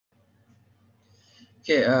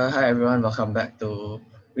Okay, hi everyone, welcome back to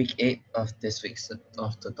week 8 of this week's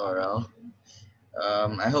tutorial.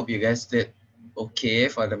 I hope you guys did okay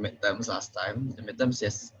for the midterms last time. The midterms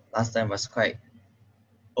last time was quite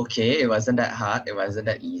okay. It wasn't that hard, it wasn't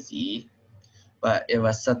that easy, but it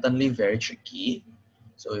was certainly very tricky.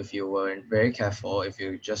 So if you weren't very careful, if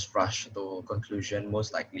you just rush to conclusion,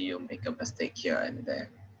 most likely you'll make a mistake here and there.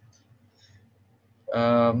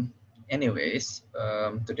 Um,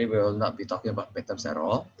 today we will not be talking about midterms at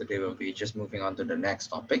all. Today we'll be just moving on to the next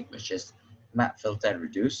topic, which is map, filter, and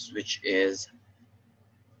reduce, which is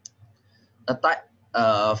a type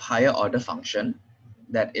of higher order function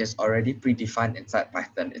that is already predefined inside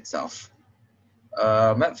Python itself.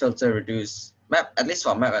 Map, filter, reduce, map, at least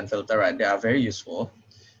for map and filter, right, they are very useful.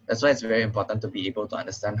 That's why it's very important to be able to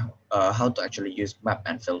understand how to actually use map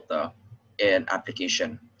and filter in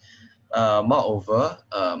application. Moreover,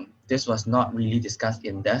 this was not really discussed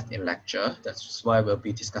in depth in lecture. That's why we'll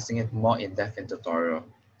be discussing it more in depth in tutorial.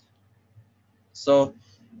 So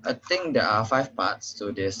I think there are 5 parts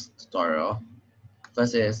to this tutorial.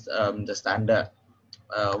 First is the standard.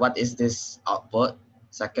 What is this output?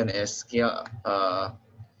 Second is scale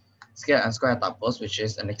and square tuples, which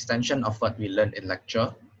is an extension of what we learned in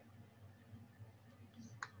lecture.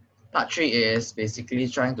 Part 3 is basically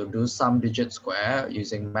trying to do sum digit square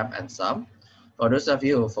using map and sum. For those of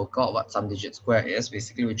you who forgot what sum digit square is,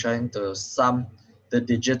 basically we're trying to sum the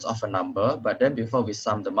digits of a number, but then before we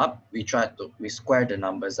sum them up, we square the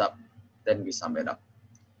numbers up, then we sum it up.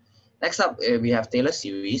 Next up, we have Taylor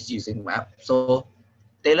series using map. So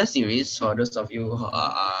Taylor series, for those of you who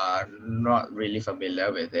are not really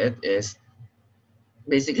familiar with it, is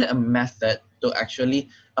basically a method to actually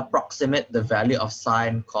approximate the value of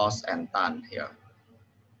sine, cos, and tan here.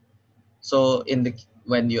 So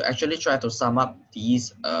when you actually try to sum up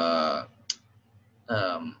these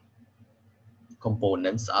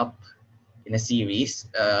components up in a series,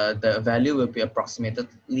 the value will be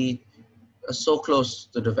approximately so close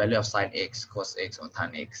to the value of sine x, cos x, or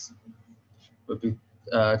tan x. We'll be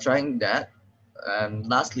trying that. And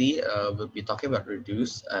lastly, we'll be talking about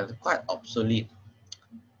reduce, quite obsolete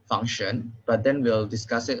function, but then we'll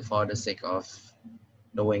discuss it for the sake of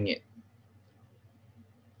knowing it.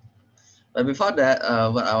 But before that,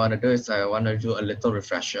 what I want to do is I want to do a little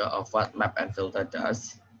refresher of what map and filter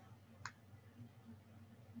does.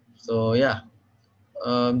 So yeah,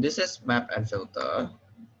 this is map and filter.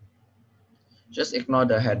 Just ignore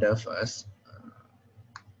the header first.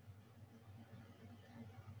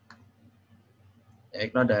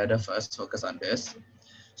 Ignore the header first, focus on this.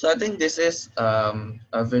 So I think this is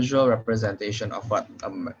a visual representation of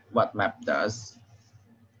what map does.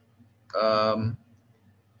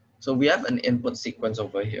 So we have an input sequence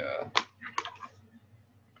over here.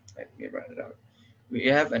 Let me write it out. We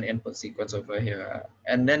have an input sequence over here,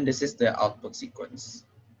 and then this is the output sequence.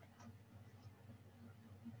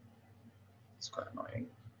 It's quite annoying.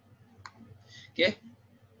 Okay,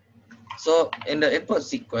 so in the input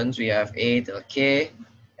sequence, we have A till K,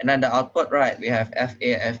 and then the output, right, we have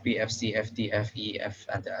FA, FB, FC, FD, FE, F,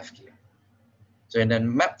 and the FK. So in the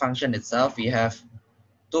map function itself, we have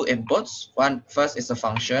 2 inputs. First is a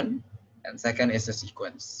function, and second is a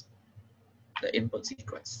sequence, the input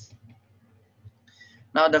sequence.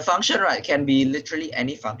 Now the function, right, can be literally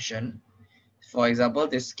any function. For example,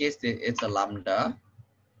 this case, it's a lambda.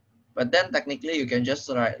 But then technically you can just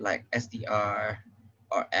write like str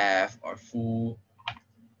or f or foo.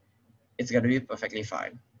 It's going to be perfectly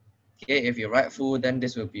fine. Okay, if you write foo, then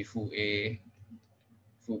this will be foo A,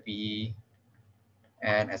 foo B,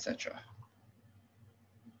 and etc.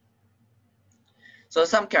 So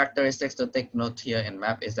some characteristics to take note here in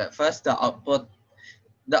map is that first the output,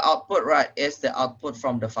 right, is the output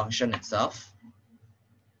from the function itself.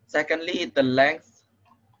 Secondly, the length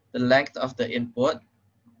of the input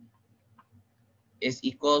is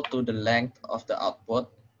equal to the length of the output.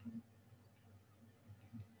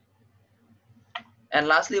 And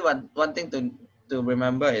lastly, one thing to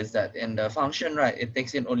remember is that in the function, right, it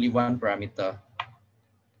takes in only 1 parameter.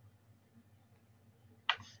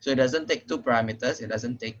 So it doesn't take 2 parameters, it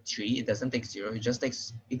doesn't take 3, it doesn't take 0, it just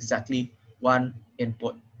takes exactly 1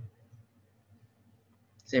 input.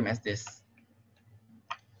 Same as this.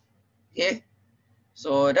 Okay,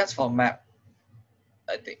 so that's for map,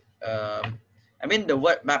 I think. I mean, the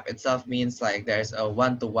word map itself means like there's a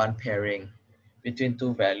 1-to-1 pairing between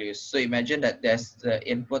 2 values. So imagine that there's the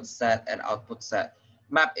input set and output set.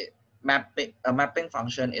 A mapping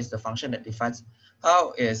function is the function that defines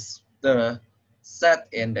how is the set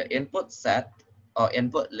in the input set or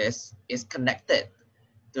input list is connected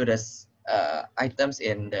to the items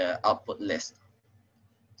in the output list.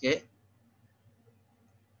 Okay.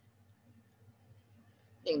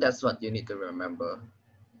 think that's what you need to remember.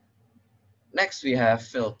 Next, we have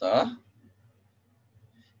filter.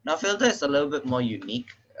 Now, filter is a little bit more unique.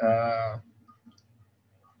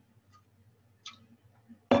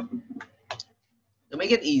 To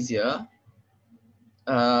make it easier,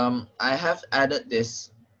 I have added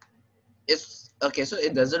this. It's okay, so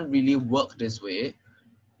it doesn't really work this way,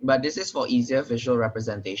 but this is for easier visual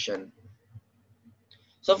representation.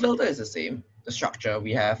 So filter is the same. The structure,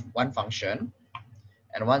 we have one function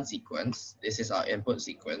and one sequence. This is our input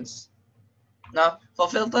sequence. Now, for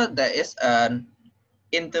filter, there is an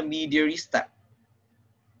intermediary step.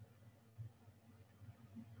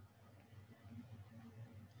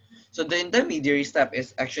 So the intermediary step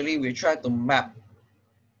is actually we try to map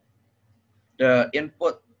the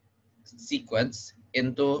input sequence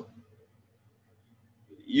into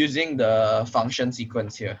using the function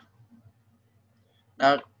sequence here.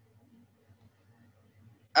 Now,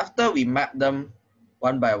 after we map them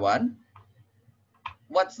one by one,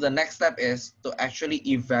 what's the next step is to actually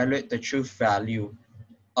evaluate the true value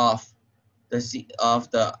of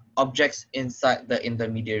the objects inside the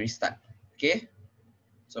intermediary step. Okay,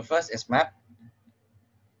 so first is map,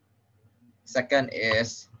 second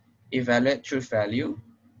is evaluate true value,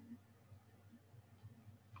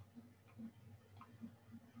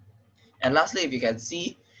 and lastly, if you can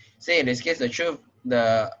see, say in this case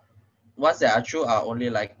the ones that are true are only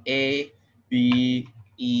like A, B,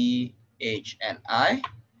 E, H, and I.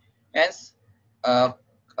 Hence,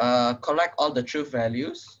 collect all the true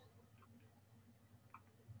values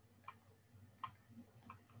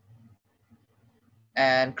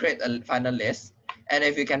and create a final list. And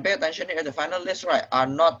if you can pay attention here, the final list, right, are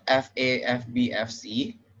not FA, FB,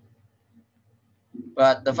 FC,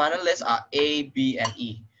 but the final lists are A, B, and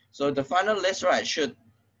E. So the final list, right, should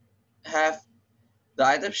have, the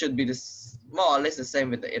item should be this, more or less the same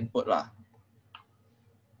with the input lah.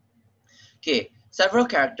 Okay, several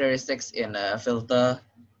characteristics in a filter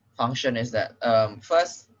function is that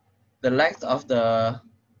first, the length of the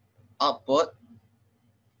output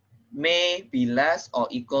may be less or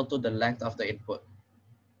equal to the length of the input.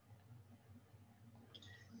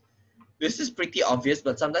 This is pretty obvious,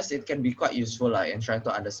 but sometimes it can be quite useful in trying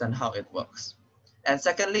to understand how it works. And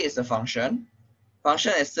secondly is the function.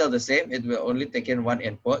 Function is still the same. It will only take in one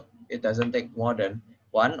input. It doesn't take more than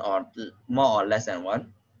one or more or less than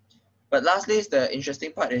one. But lastly is the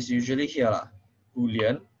interesting part is usually here,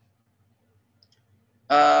 Boolean.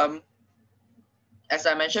 As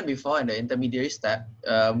I mentioned before in the intermediary step,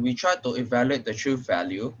 we try to evaluate the true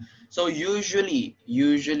value. So usually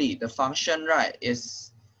the function, right,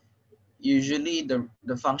 is usually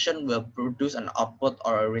the function will produce an output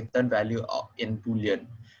or a return value in Boolean.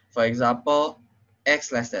 For example,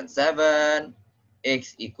 x less than 7,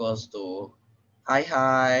 x equals to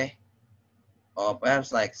high, or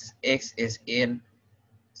perhaps like x is in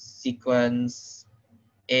sequence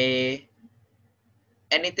A,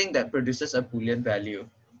 anything that produces a Boolean value.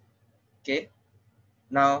 Okay,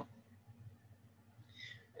 now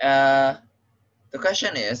the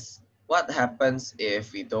question is, what happens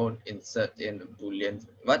if we don't insert in a Boolean?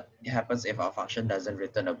 What happens if our function doesn't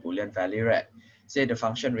return a Boolean value, right? Say the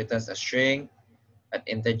function returns a string, an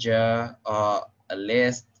integer, or a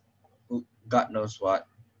list, God knows what.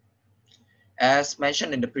 As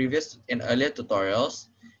mentioned in earlier tutorials,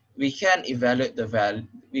 we can evaluate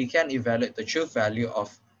the true value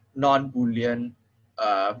of non-Boolean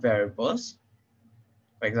variables.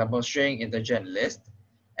 For example, string, integer, and list.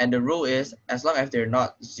 And the rule is, as long as they're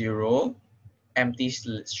not 0, empty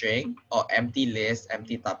string, or empty list,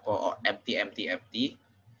 empty tuple, or empty,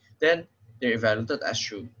 then they're evaluated as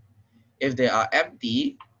true. If they are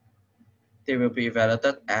empty, they will be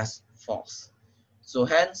evaluated as false. So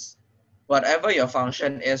hence, whatever your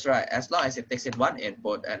function is, right, as long as it takes in one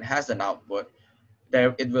input and has an output,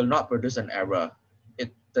 it will not produce an error.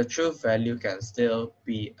 The true value can still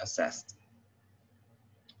be assessed.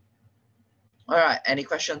 All right, any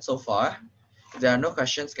questions so far? If there are no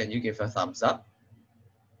questions, can you give a thumbs up?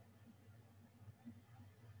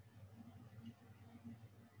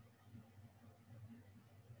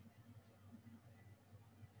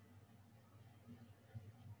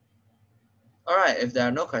 All right, if there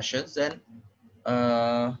are no questions, then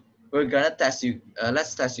we're gonna test you.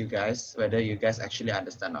 Let's test you guys whether you guys actually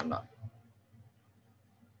understand or not.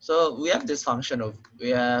 So we have this we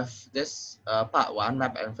have this part 1,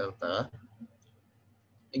 map and filter.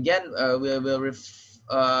 Again,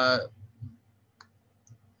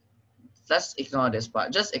 let's ignore this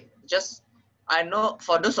part. I know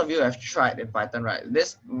for those of you who have tried in Python, right,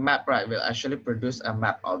 this map, right, will actually produce a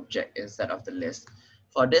map object instead of the list.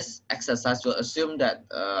 For this exercise, we'll assume that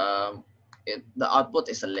the output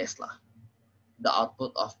is a list lah. The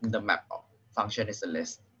output of the map function is a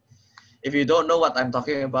list. If you don't know what I'm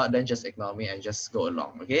talking about, then just ignore me and just go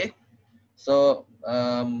along, okay? So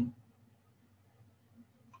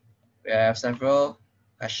we have several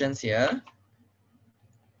questions here.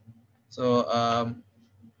 So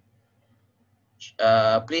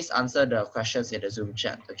please answer the questions in the Zoom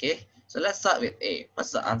chat, okay? So let's start with A.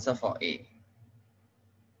 What's the answer for A?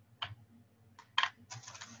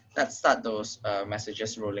 Let's start those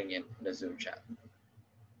messages rolling in the Zoom chat.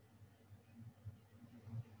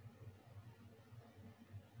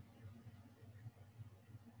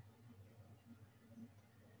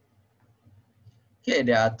 Okay,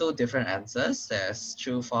 there are two different answers. There's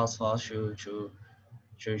true, false, false, true, true,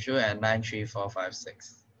 true, true, and 9, 3, 4, 5,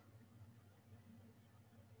 6.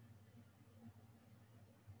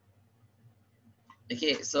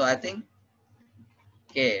 Okay, so I think,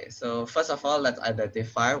 okay, so first of all, let's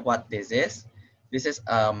identify what this is. This is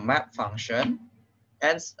a map function,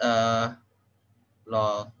 hence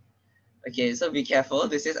lol. Okay, so be careful.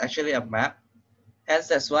 This is actually a map. Hence,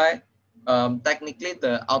 that's why technically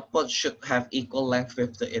the output should have equal length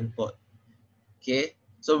with the input. Okay,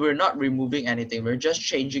 so we're not removing anything. We're just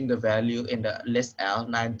changing the value in the list L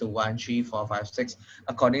 9 to 1, 3, 4, 5, 6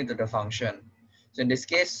 according to the function. So in this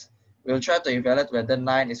case, we'll try to evaluate whether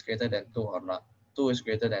 9 is greater than 2 or not. 2 is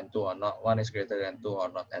greater than 2 or not. 1 is greater than 2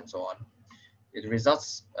 or not, and so on. It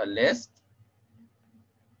results a list.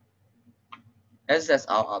 As that's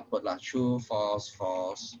our output lah. True, false,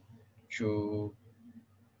 false, true,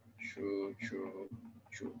 true, true,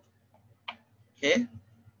 true. Okay.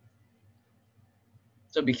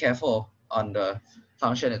 So be careful on the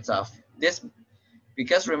function itself. This,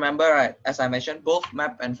 because remember, right, as I mentioned, both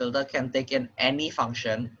map and filter can take in any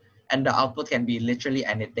function, and the output can be literally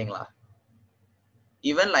anything lah.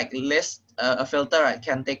 Even like list, a filter, right,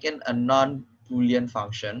 can take in a non-Boolean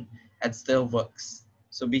function and still works.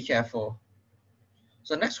 So be careful.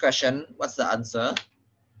 So next question, what's the answer?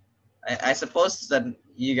 I suppose that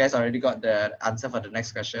you guys already got the answer for the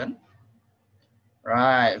next question.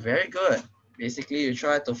 Right, very good. Basically, you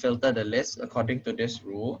try to filter the list according to this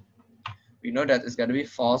rule. We know that it's going to be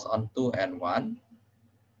false on 2 and 1.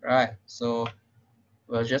 Right, so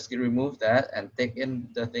we'll just remove that and take in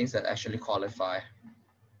the things that actually qualify.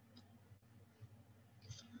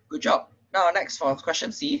 Good job. Now next for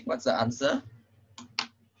question C, what's the answer?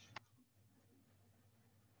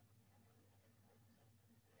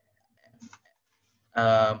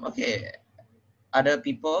 Okay, other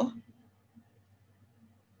people?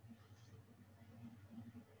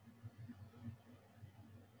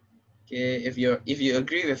 Okay, if you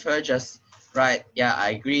agree with her, just write, yeah,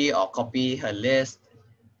 I agree, or copy her list.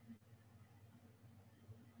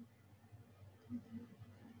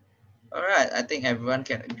 All right, I think everyone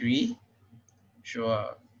can agree.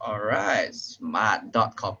 Sure. All right, smart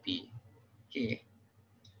dot copy. Okay.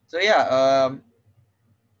 So yeah,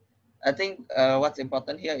 I think what's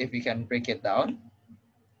important here, if we can break it down.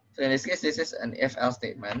 So in this case, this is an if-else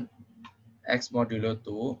statement, x modulo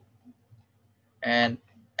 2, and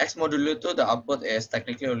x modulo 2, the output is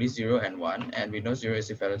technically only 0 and 1, and we know 0 is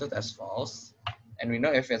evaluated as false. And we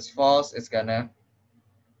know if it's false, it's gonna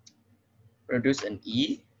produce an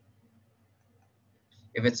E.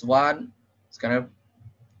 If it's 1, it's gonna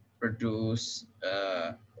produce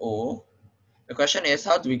O. The question is,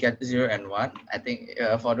 how do we get 0 and 1? I think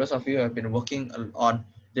for those of you who have been working on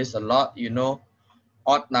this a lot, you know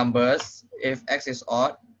odd numbers. If x is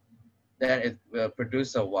odd, then it will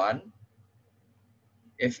produce a 1.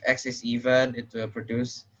 If x is even, it will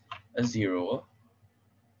produce a 0.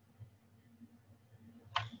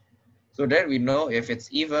 So then we know if it's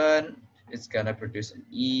even, it's gonna produce an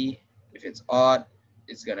E. If it's odd,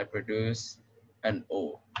 it's gonna produce an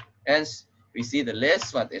O. Hence, we see the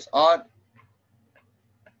list, what is odd.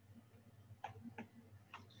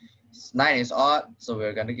 9 is odd, so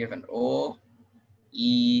we're gonna give an O,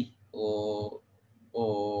 E, O,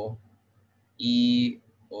 O, E,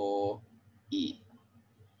 O, E.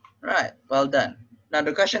 Right, well done. Now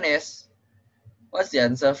the question is, what's the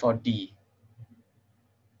answer for D?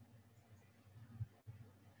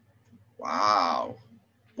 Wow,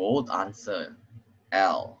 bold answer,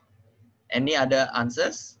 L. Any other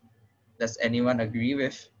answers? Does anyone agree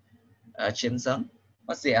with Chin Sung?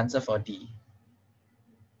 What's the answer for D?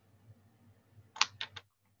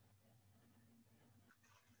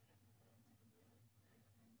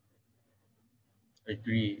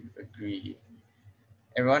 Agree, agree.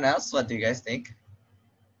 Everyone else, what do you guys think?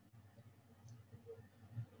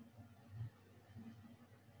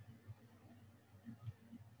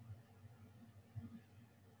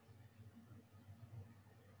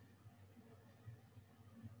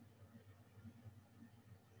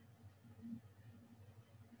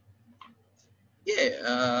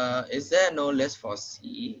 Yeah, is there no list for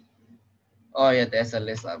C? Oh yeah, there's a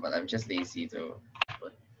list, but I'm just lazy to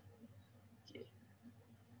put. Okay.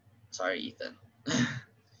 Sorry, Ethan.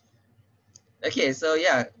 Okay, so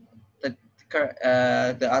yeah,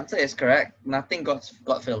 the answer is correct. Nothing got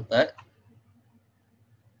filtered.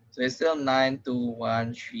 So it's still 9, 2,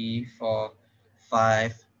 1, 3, 4,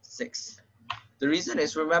 5, 6. The reason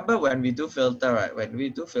is, remember when we do filter, right? When we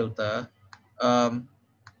do filter, um,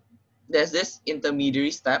 there's this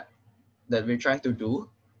intermediary step that we're trying to do,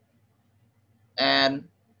 and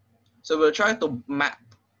so we'll try to map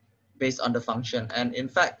based on the function. And in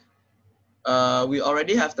fact, we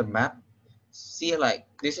already have the map. See, like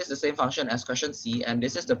this is the same function as question C, and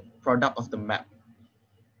this is the product of the map.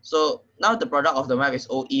 So now the product of the map is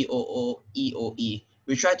OE, OO, EOE.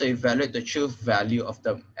 We try to evaluate the true value of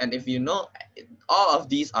them. And if you know, all of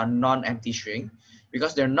these are non-empty string.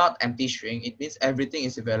 Because they're not empty string, it means everything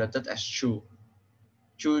is evaluated as true.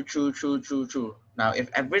 True, true, true, true, true. Now, if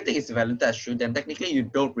everything is evaluated as true, then technically you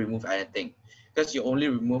don't remove anything. Because you only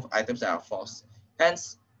remove items that are false.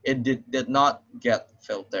 Hence, it did not get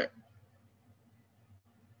filtered.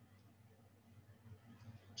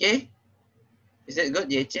 Okay? Is it good,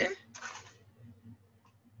 Yeche?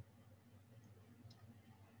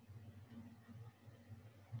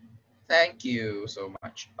 Thank you so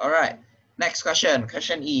much. All right. Next question.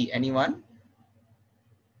 Question E. Anyone?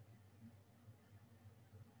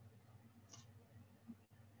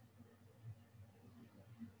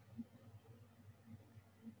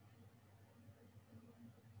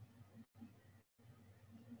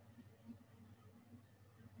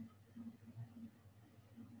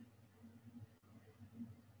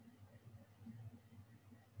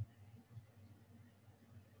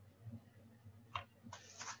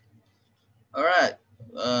 All right.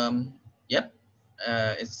 Yep.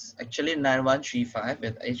 It's actually 9135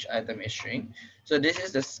 with each item is string. So this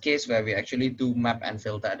is the case where we actually do map and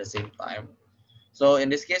filter at the same time. So in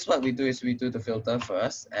this case, what we do is we do the filter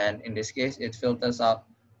first. And in this case, it filters out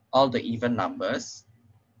all the even numbers.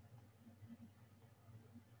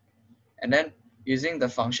 And then using the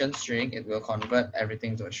function string, it will convert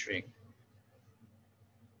everything to a string.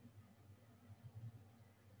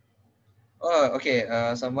 Oh, okay.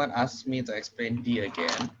 Someone asked me to explain D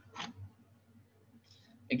again.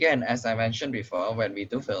 Again, as I mentioned before, when we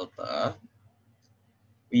do filter,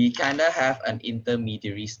 we kind of have an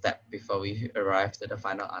intermediary step before we arrive to the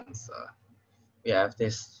final answer. We have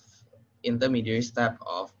this intermediary step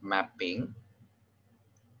of mapping.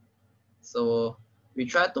 So we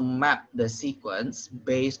try to map the sequence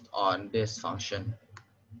based on this function.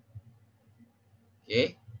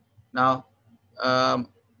 Okay. Now,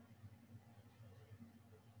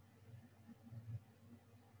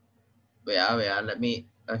 let me,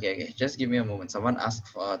 okay, just give me a moment. Someone asked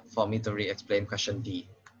for me to re-explain question D.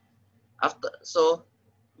 So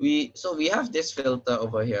we have this filter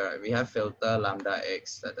over here. We have filter lambda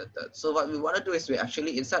x. So what we want to do is we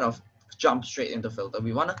actually, instead of jump straight into filter,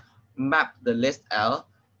 we want to map the list L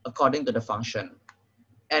according to the function.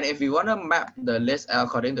 And if we want to map the list L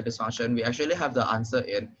according to this function, we actually have the answer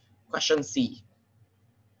in question C.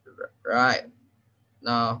 Right.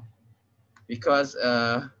 Now, because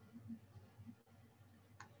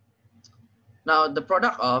now the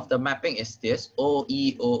product of the mapping is this O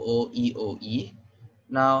E O O E O E.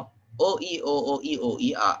 Now O E O O E O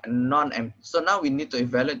E are non-empty. So now we need to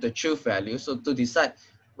evaluate the true value. So to decide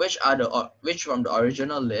which from the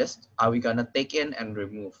original list are we gonna take in and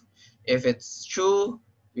remove. If it's true,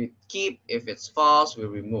 we keep. If it's false, we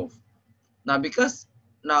remove. Now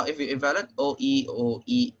if we evaluate O E O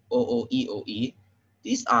E O O E O E,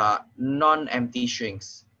 these are non-empty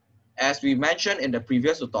strings. As we mentioned in the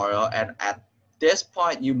previous tutorial, and at this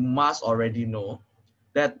point you must already know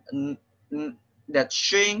that that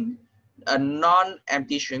string, a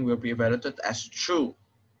non-empty string, will be evaluated as true.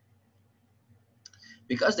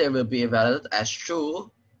 Because they will be evaluated as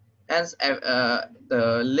true, hence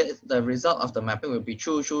the result of the mapping will be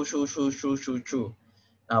true, true, true, true, true, true, true.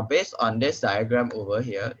 Now, based on this diagram over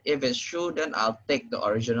here, if it's true, then I'll take the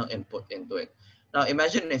original input into it. Now,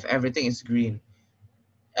 imagine if everything is green.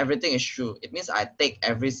 Everything is true. It means I take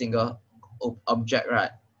every single object,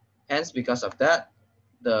 right? Hence, because of that,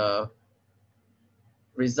 the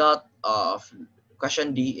result of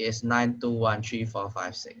question D is 9, 2, 1, 3, 4,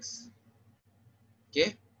 5, 6.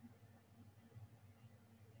 Okay?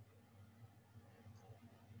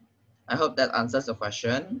 I hope that answers the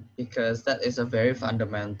question, because that is a very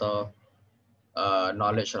fundamental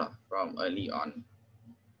knowledge from early on.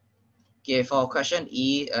 Okay, for question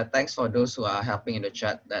E, thanks for those who are helping in the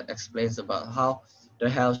chat. That explains about how the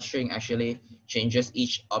health string actually changes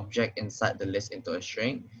each object inside the list into a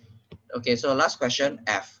string. Okay, so last question,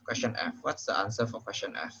 F. Question F. What's the answer for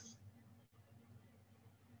question F?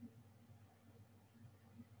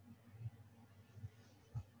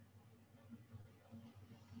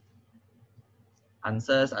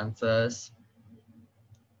 Answers.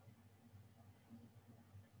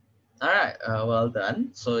 All right, well done.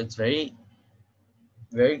 So it's very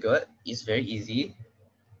good. It's very easy.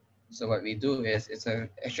 So what we do is it's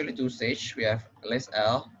actually two stage. We have list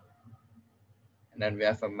L, and then we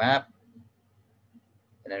have a map,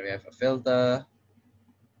 and then we have a filter,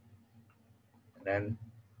 and then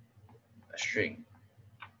a string.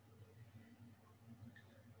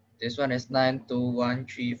 This one is 9, 2, 1,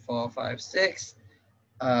 3, 4, 5, 6.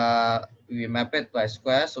 We map it by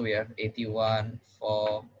square, so we have 81,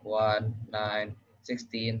 4, 1, 9,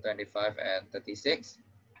 16, 25, and 36.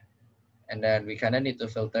 And then we kind of need to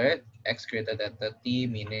filter it, x greater than 30,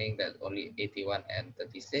 meaning that only 81 and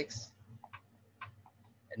 36.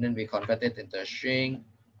 And then we convert it into a string,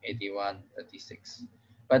 81, 36.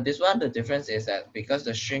 But this one, the difference is that because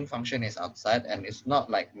the string function is outside and it's not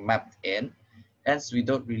like mapped in, hence we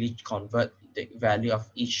don't really convert the value of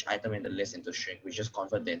each item in the list into string. We just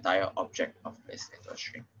convert the entire object of the list into a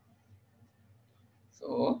string.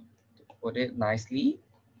 So to put it nicely,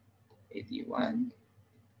 81,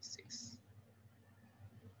 6.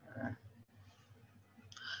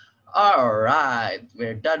 All right,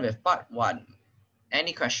 we're done with part 1.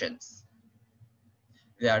 Any questions?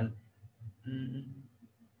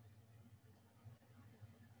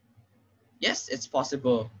 Yes, it's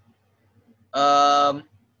possible.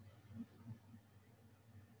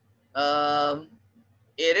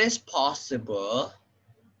 It is possible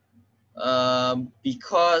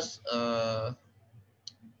because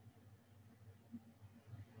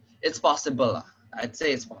it's possible. I'd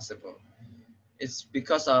say it's possible. It's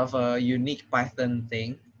because of a unique Python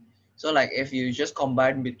thing. So like if you just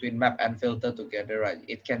combine between map and filter together, right,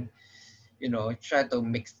 it can, try to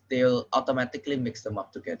mix, they'll automatically mix them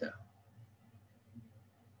up together.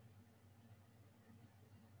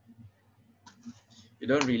 You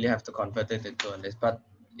don't really have to convert it into a list, but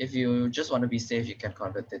if you just want to be safe, you can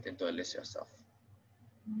convert it into a list yourself.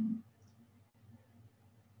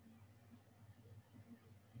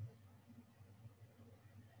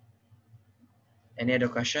 Any other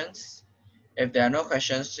questions? If there are no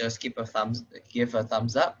questions, just give a thumbs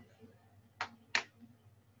up.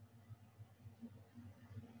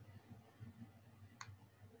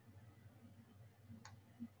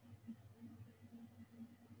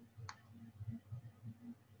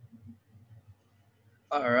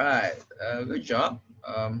 All right, good job.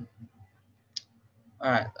 All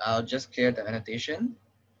right, I'll just clear the annotation.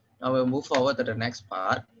 Now we'll move forward to the next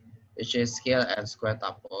part, which is scale and square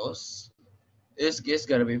tuples. This is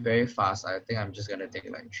gonna be very fast. I think I'm just gonna take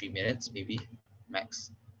like 3 minutes, maybe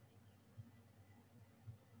max.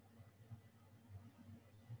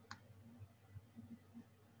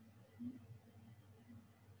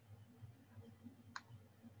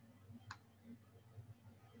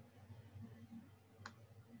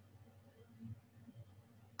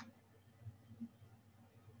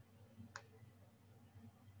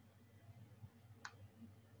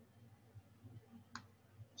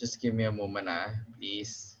 Just give me a moment,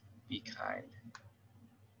 please be kind.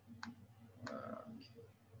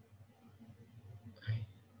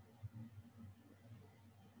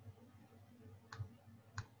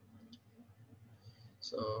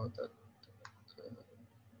 So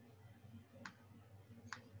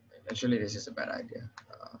actually this is a bad idea.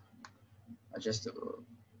 I just okay.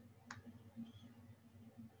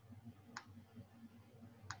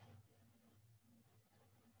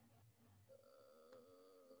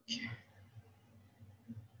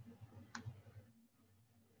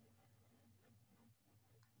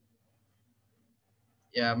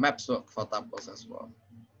 Yeah, maps work for tuples as well.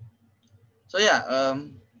 So yeah,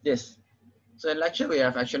 this. So in lecture we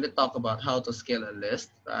have actually talked about how to scale a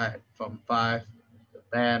list, right? From 5 to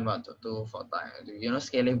 10, 1 to 2, 4 times,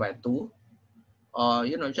 scaling by 2, or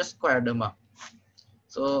just square them up.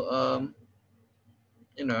 So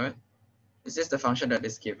this is the function that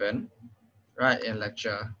is given, right, in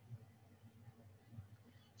lecture.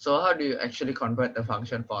 So how do you actually convert the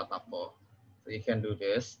function for a tuple? So you can do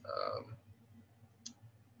this.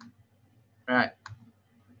 Right.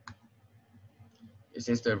 This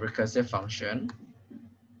is the recursive function.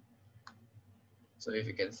 So if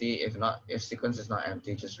you can see, if sequence is not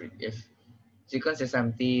empty, just read. If sequence is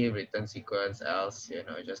empty, return sequence. Else,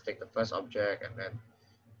 just take the first object and then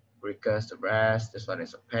recurse the rest. This one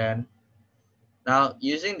is append. Now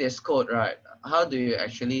using this code, right? How do you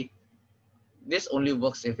actually this only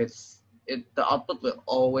works if the output will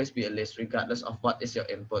always be a list regardless of what is your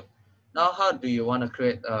input. Now, how do you want to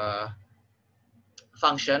create a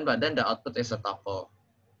function, but then the output is a tuple?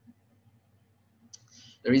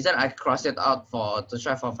 The reason I cross it out to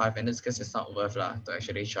try for 5 minutes because it's not worth to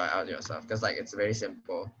actually try out yourself, because like it's very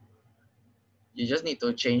simple. You just need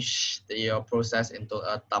to change your process into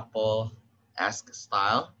a tuple-esque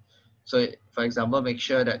style. So for example, make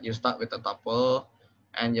sure that you start with a tuple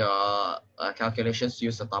and your calculations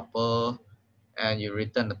use a tuple, and you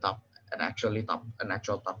return an actual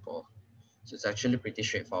tuple. So it's actually pretty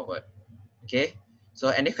straightforward. Okay. So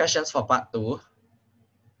any questions for part 2?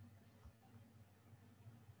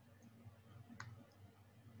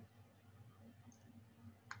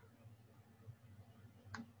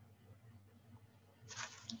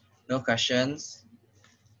 No questions?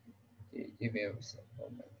 Give me a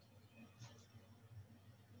moment.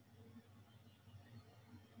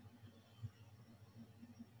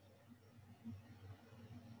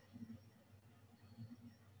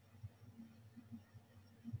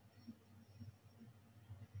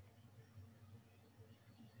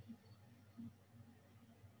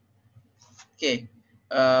 Okay.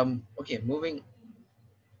 Okay, moving.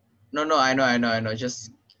 No, I know.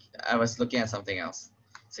 Just I was looking at something else.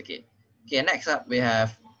 It's okay. Okay, next up we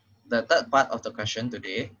have the third part of the question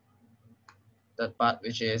today. Third part,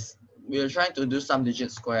 which is we're trying to do some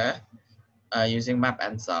digit square using map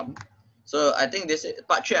and sum. So I think this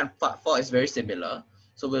part 3 and part 4 is very similar.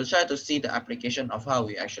 So we'll try to see the application of how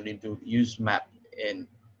we actually use map in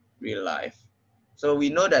real life. So we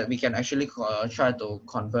know that we can actually try to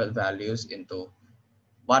convert values into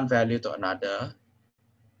one value to another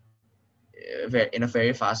in a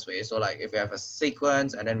very fast way. So like if we have a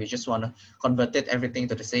sequence and then we just want to convert everything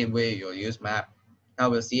to the same way, you'll use map. Now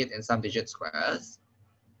we'll see it in some digit squares.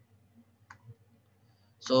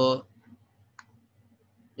 So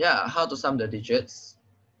yeah, how to sum the digits.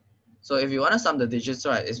 So if you want to sum the digits,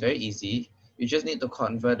 right, it's very easy. You just need to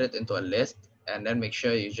convert it into a list and then make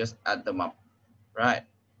sure you just add them up, right?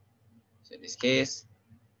 So in this case,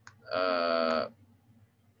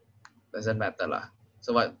 doesn't matter lah.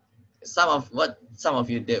 So what some of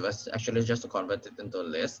you did was actually just to convert it into a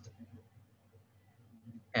list.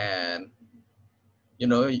 And you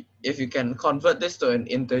know, if you can convert this to an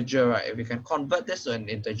integer, right? If you can convert this to an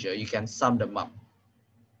integer, you can sum them up.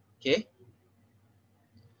 Okay.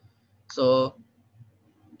 So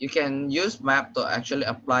you can use map to actually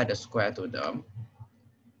apply the square to them.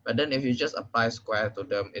 But then if you just apply square to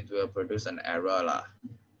them, it will produce an error lah.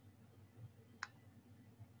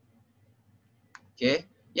 Okay.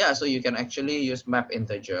 Yeah, so you can actually use map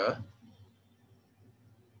integer.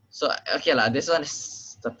 So okay lah, this one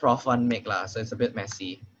is the prof one make lah, so it's a bit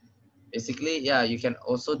messy. Basically, yeah, you can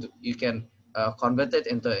also convert it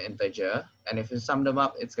into an integer, and if you sum them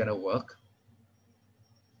up, it's gonna work.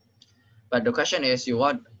 But the question is, you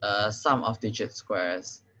want a sum of digit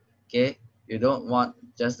squares, okay? You don't want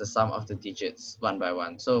just the sum of the digits one by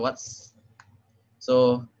one. So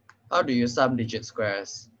how do you sum digit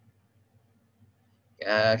squares?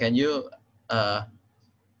 Can you write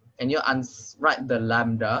the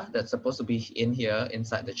lambda that's supposed to be in here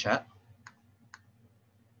inside the chat?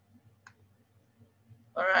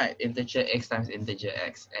 All right, integer x times integer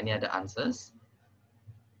x. Any other answers?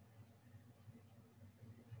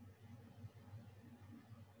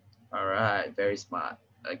 All right, very smart.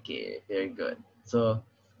 Okay, very good. So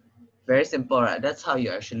very simple, right? That's how you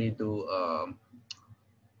actually do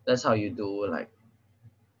that's how you do, like,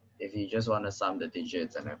 if you just want to sum the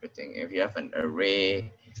digits and everything. If you have an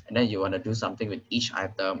array and then you want to do something with each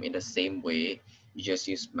item in the same way, you just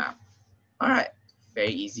use map. All right,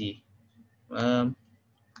 very easy.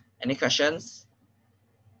 Any questions?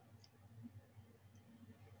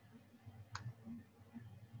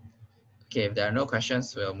 Okay, if there are no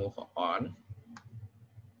questions, we'll move on.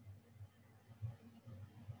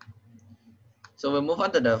 So we'll move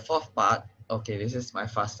on to the fourth part. Okay, this is my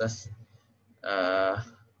fastest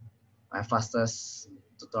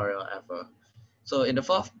tutorial ever. So in the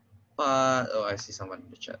fourth part, oh, I see someone in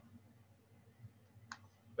the chat.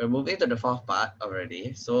 We're moving to the fourth part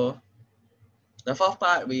already. So the fourth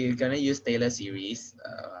part, we're gonna use Taylor series.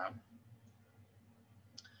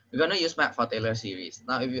 We're gonna use map for Taylor series.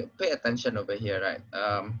 Now, if you pay attention over here, right?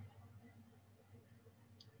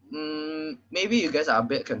 Maybe you guys are a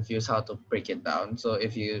bit confused how to break it down. So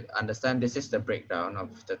if you understand, this is the breakdown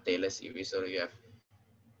of the Taylor series. So you have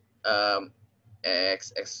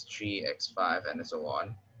x, x3, x5, and so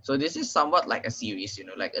on. So this is somewhat like a series, you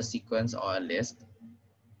know, like a sequence or a list.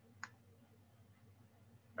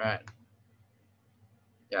 Right.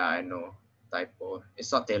 Yeah, I know. typo.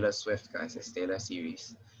 It's not Taylor Swift, guys. It's Taylor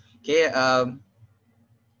series. Okay.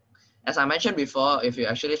 As I mentioned before, if you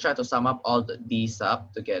actually try to sum up all these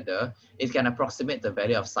up together, it can approximate the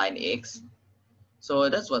value of sine x. So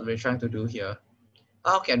that's what we're trying to do here.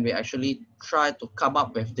 How can we actually try to come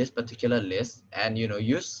up with this particular list and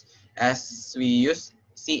use, as we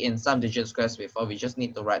see in sum digit squares before, we just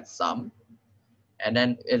need to write sum, and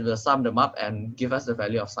then it will sum them up and give us the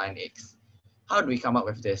value of sine x. How do we come up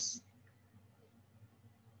with this?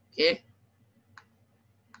 Okay,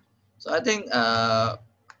 so I think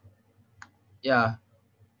yeah,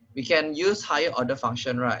 we can use higher order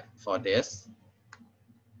function, right, for this.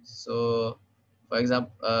 So for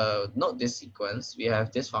example, note this sequence. We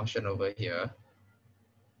have this function over here.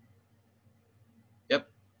 Yep.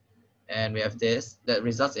 And we have this that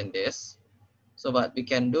results in this. So what we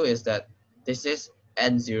can do is that this is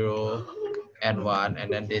n0, n1,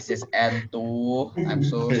 and then this is n2. I'm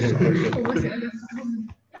so sorry.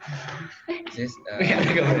 This is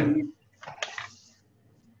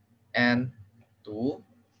n2,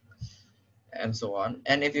 and so on.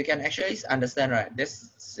 And if you can actually understand, right, this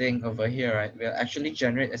thing over here, right, will actually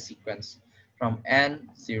generate a sequence from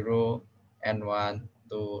n0, n1,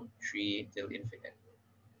 2, 3 till infinite.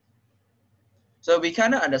 So we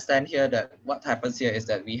kind of understand here that what happens here is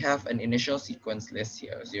that we have an initial sequence list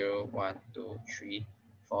here, 0, 1, 2, 3,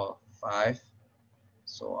 4, 5,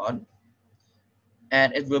 so on.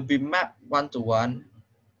 And it will be mapped one-to-one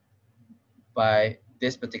by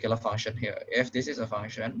this particular function here. If this is a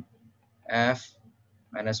function, f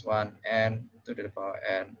minus 1 n to the power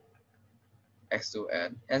n x2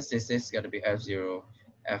 n, hence this is going to be f0,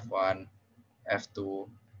 f1, f2,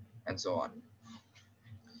 and so on.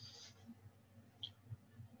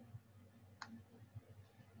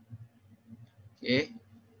 Okay.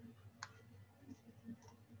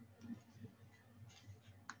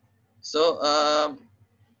 So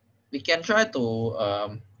we can try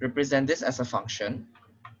to represent this as a function,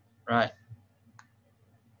 right?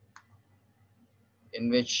 In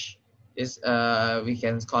which is we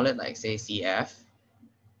can call it like, say, CF.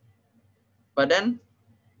 But then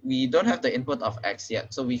we don't have the input of x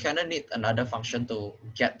yet, so we kind of need another function to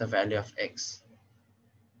get the value of x.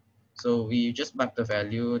 So we just map the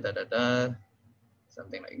value,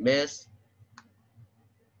 something like this.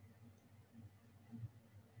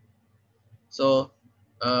 So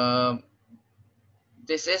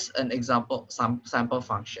this is an example sample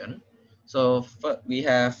function. So we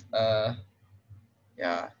have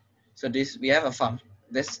so we have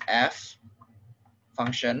this f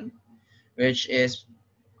function, which is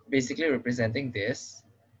basically representing this,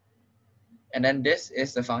 and then this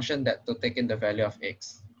is the function that to take in the value of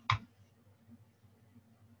x.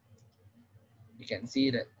 You can see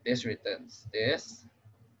that this returns this,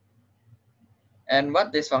 and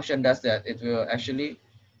what this function does, that it will actually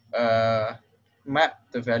map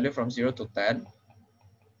the value from 0 to 10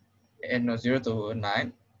 and 0 to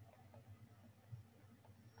 9,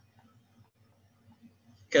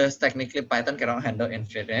 because technically Python cannot handle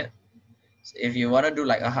infinite. So if you want to do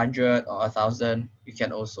like 100 or 1,000, you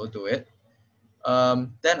can also do it.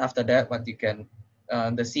 Then after that, what you can,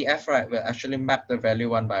 the CF, right, will actually map the value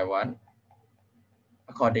one by one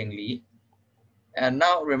accordingly. And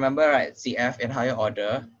now remember, right, CF in higher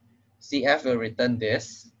order, CF will return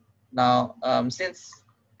this. Now, since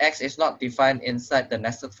x is not defined inside the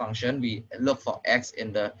nested function, we look for x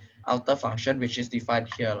in the outer function, which is defined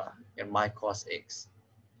here in my cos x.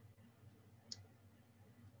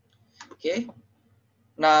 Okay.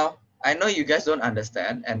 Now, I know you guys don't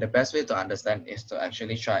understand, and the best way to understand is to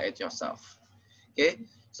actually try it yourself. Okay,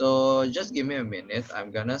 so just give me a minute.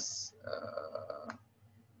 I'm gonna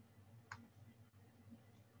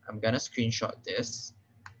screenshot this.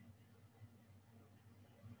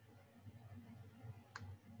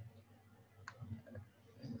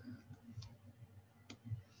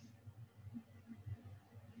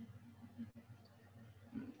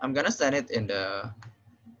 I'm gonna send it in the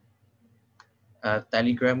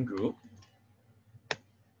Telegram group.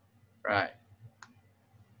 Right.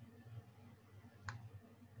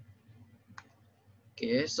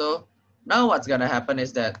 Okay, so now what's gonna happen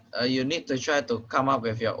is that you need to try to come up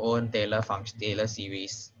with your own Taylor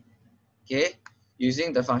series. Okay,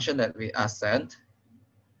 using the function that we are sent.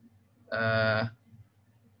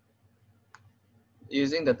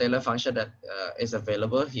 Using the Taylor function that is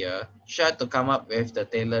available here, try to come up with the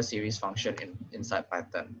Taylor series function inside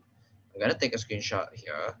Python. I'm gonna take a screenshot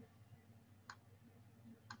here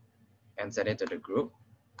and send it to the group.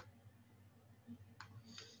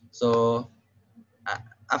 So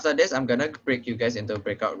after this, I'm gonna break you guys into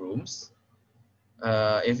breakout rooms.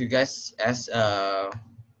 If you guys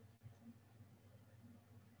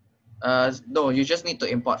No, you just need to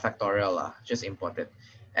import factorial lah. Just import it.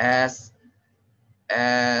 As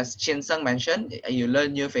Chin Sung mentioned, you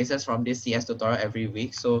learn new faces from this CS tutorial every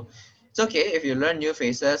week. So it's okay if you learn new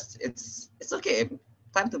faces. It's okay.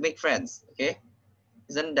 Time to make friends. Okay,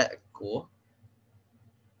 isn't that cool?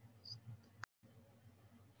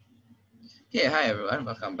 Okay, hi everyone,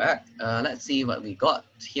 welcome back. Let's see what we got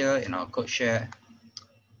here in our code share.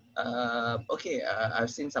 Okay,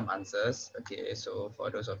 I've seen some answers. Okay, so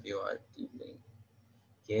for those of you who are doing,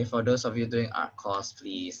 okay, for those of you doing art course,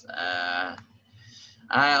 please.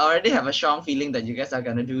 I already have a strong feeling that you guys are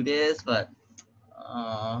gonna do this, but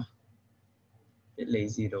a bit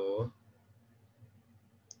lazy though.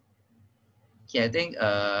 Okay, I think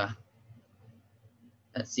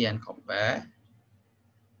let's see and compare.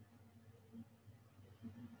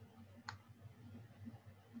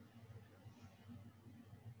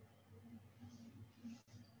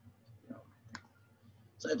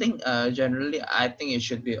 So I think generally I think it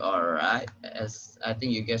should be alright, as I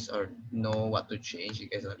think you guys are know what to change. You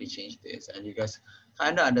guys already changed this and you guys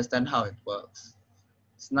kind of understand how it works.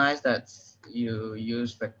 It's nice that you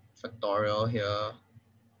use factorial here.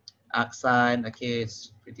 Arc sign, okay,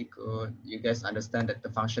 it's pretty good. You guys understand that the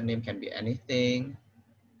function name can be anything.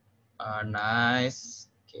 Nice.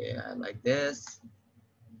 Okay, I like this.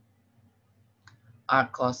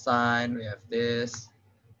 Arc cosine, we have this.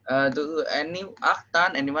 Do any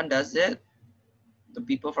arctan, anyone does it? The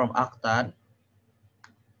people from arctan.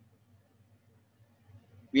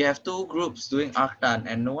 We have two groups doing arctan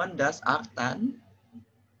and no one does arctan.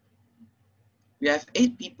 We have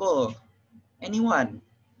 8 people. Anyone?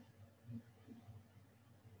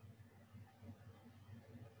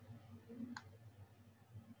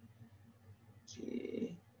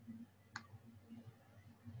 Okay.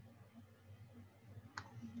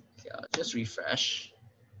 Okay, I'll just refresh.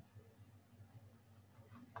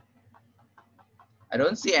 I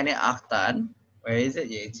don't see any arctan. Where is it,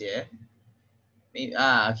 Ye? Maybe,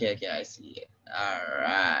 okay, I see it. All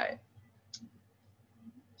right.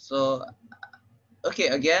 So, okay,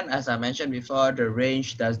 again, as I mentioned before, the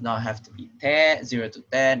range does not have to be 10, 0 to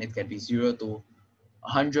 10. It can be 0 to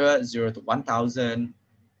 100, 0 to 1000,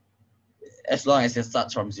 as long as it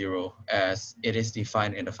starts from 0, as it is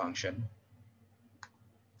defined in the function.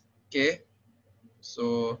 Okay,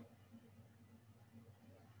 so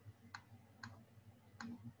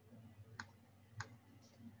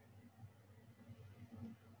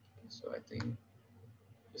I think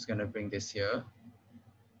just gonna bring this here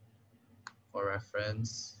for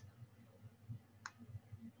reference.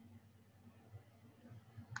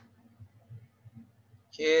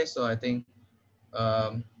 Okay, so I think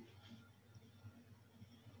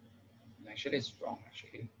actually it's wrong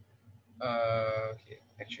actually. Okay,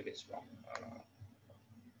 actually it's wrong.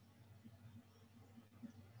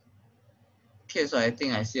 Okay, so I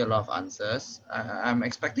think I see a lot of answers. I'm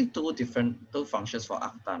expecting two functions for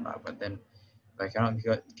arctan, but then if I cannot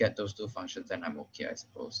get those two functions, then I'm okay, I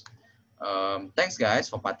suppose. Thanks guys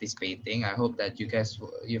for participating. I hope that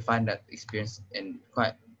you find that experience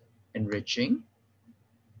quite enriching.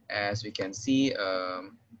 As we can see,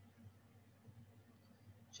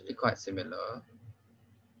 actually quite similar.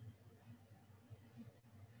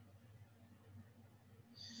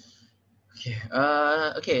 Okay,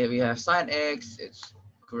 okay, we have sine x, it's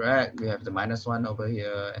correct. We have the -1 over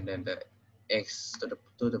here, and then the x to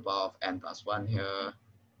the power of n plus 1 here.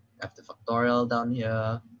 We have the factorial down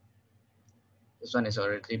here. This one is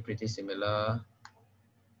already pretty similar.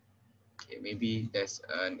 Okay, maybe there's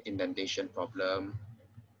an indentation problem.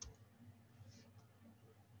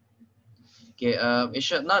 Okay, it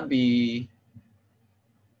should not be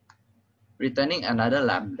returning another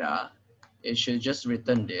lambda. It should just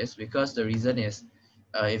return this, because the reason is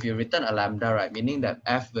if you return a lambda, right, meaning that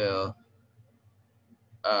f will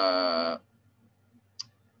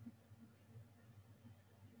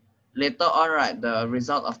later on, right, the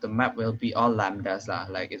result of the map will be all lambdas lah.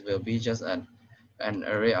 Like it will be just an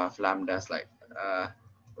array of lambdas, like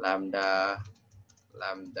lambda,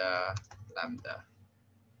 lambda, lambda.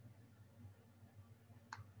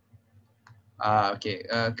 Okay,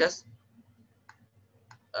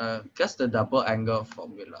 because the double angle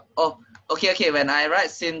formula. Oh, okay. When I write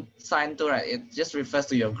sine 2, right, it just refers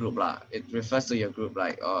to your group lah. It refers to your group,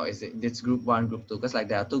 like, oh, is it this group 1, group 2? Because like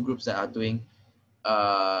there are two groups that are doing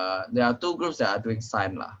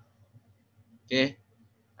sine lah. Okay,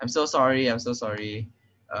 I'm so sorry.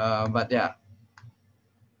 But yeah.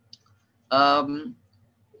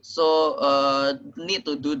 So need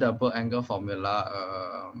to do double angle formula.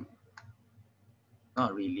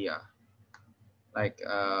 Not really. Like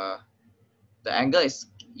the angle is,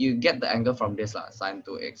 you get the angle from this sine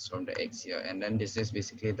 2x from the x here, and then this is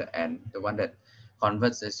basically the n, the one that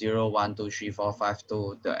converts the 0, 1, 2, 3, 4, 5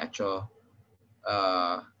 to the actual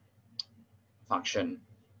function.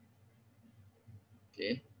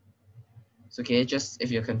 Okay, it's okay, just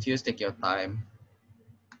if you're confused, take your time.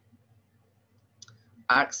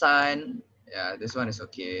 Arc sine, yeah, this one is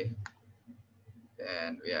okay.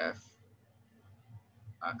 Then we have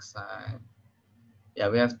arc sine. Yeah,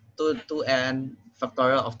 we have 2n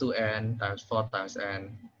factorial of 2n times 4 times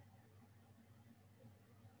n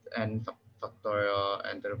factorial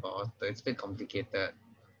n to the power. So it's a bit complicated.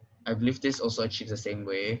 I believe this also achieves the same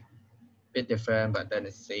way. Bit different, but then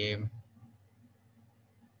it's same.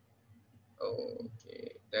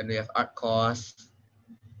 Okay, then we have arc cos,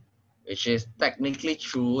 which is technically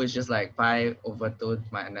true. It's just like pi over 2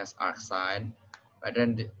 minus arc sine. But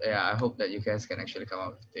then, yeah, I hope that you guys can actually come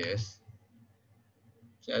up with this.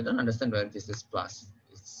 See, I don't understand whether this is plus.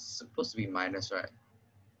 It's supposed to be minus, right?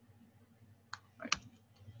 Right.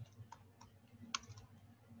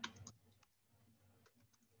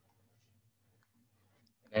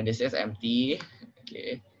 And this is empty.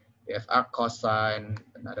 Okay. We have arc cosine,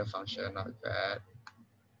 another function, not bad.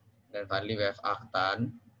 Then finally we have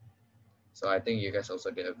arctan. So I think you guys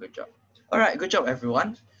also did a good job. All right, good job,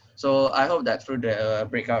 everyone. So I hope that through the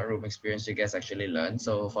breakout room experience, you guys actually learned.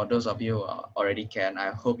 So for those of you who already can,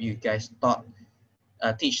 I hope you guys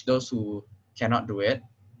teach those who cannot do it.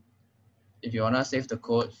 If you wanna save the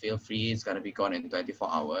code, feel free. It's gonna be gone in 24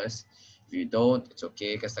 hours. If you don't, it's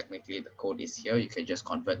okay, because technically the code is here. You can just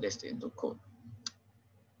convert this into code.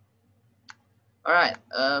 All right,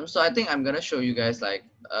 so I think I'm gonna show you guys like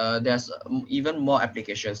there's even more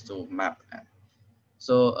applications to map.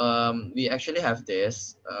 So we actually have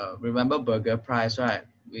this. Remember burger price, right?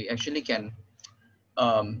 We actually can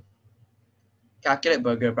calculate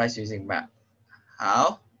burger price using map.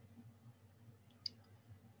 How?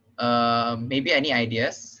 Maybe any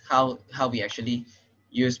ideas how we actually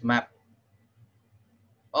use map?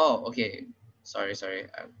 Oh, okay. Sorry.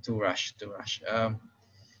 Too rush.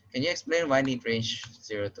 Can you explain why need range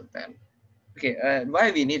 0 to 10? Okay.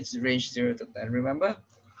 Why we need range 0 to 10? Remember,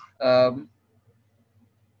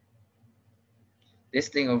 this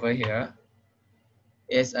thing over here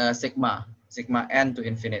is sigma n to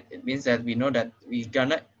infinite. It means that we know that we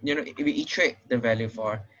gonna, we iterate the value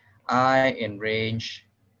for I in range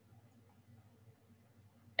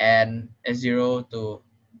n is 0 to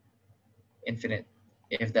infinite,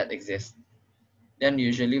 if that exists. Then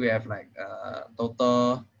usually we have like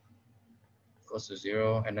total goes to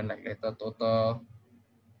 0, and then like later total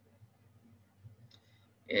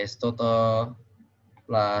is total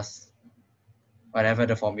plus whatever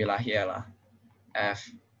the formula here lah, f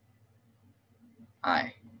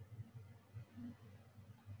I.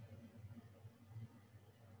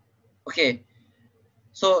 Okay,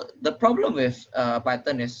 so the problem with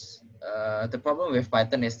Python is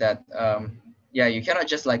that yeah, you cannot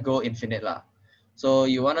just like go infinite lah. So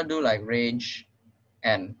you want to do like range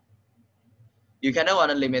n. You cannot want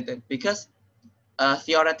to limit it because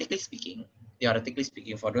theoretically speaking,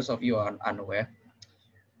 for those of you who are unaware,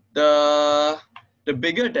 the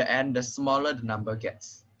bigger the n, the smaller the number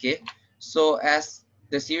gets. Okay, so as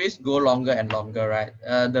the series go longer and longer, right,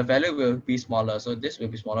 the value will be smaller. So this will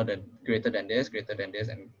be smaller than, greater than this,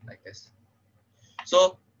 and like this.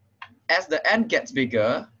 So as the n gets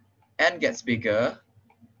bigger, fn gets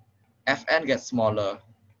smaller.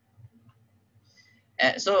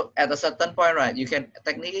 And so at a certain point, right, you can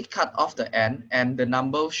technically cut off the n, and the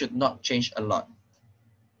number should not change a lot.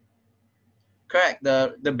 Correct.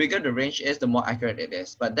 The bigger the range is, the more accurate it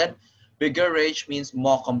is. But then bigger range means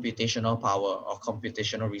more computational power or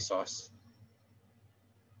computational resource.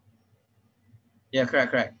 Yeah,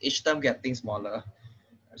 correct. Each term getting smaller.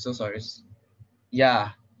 I'm so sorry. Yeah.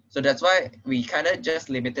 So that's why we kind of just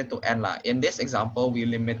limit it to n lah. In this example, we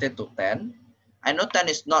limit it to 10. I know 10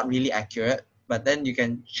 is not really accurate, but then you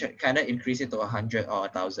can kind of increase it to 100 or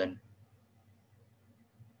 1,000.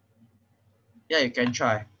 Yeah, you can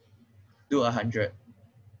try. Do 100.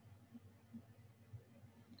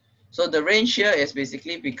 So the range here is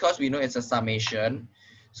basically because we know it's a summation.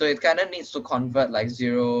 So it kind of needs to convert like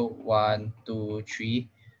 0, 1, 2, 3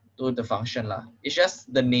 to the function lah. It's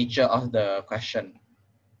just the nature of the question.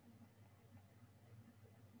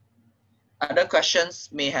 Other questions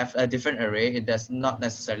may have a different array. It does not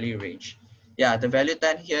necessarily range. Yeah, the value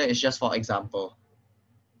 10 here is just for example.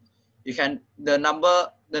 You can, the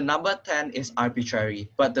number 10 is arbitrary,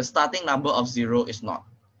 but the starting number of 0 is not.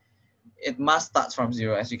 It must start from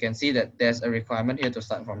 0. As you can see that there's a requirement here to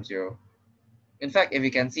start from 0. In fact, if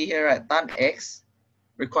you can see here, right, tan x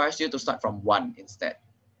requires you to start from 1 instead.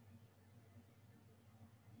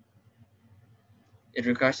 It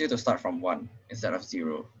requires you to start from 1 instead of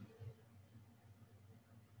 0.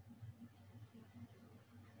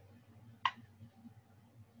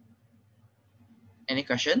 Any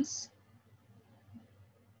questions?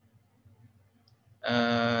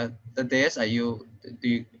 Thaddeus,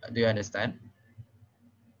 do you understand?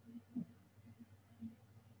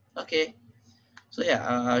 Okay, so yeah,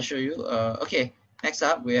 I'll show you. Okay, next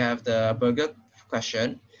up we have the burger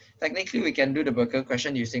question. Technically, we can do the burger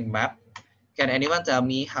question using map. Can anyone tell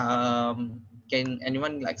me how? Can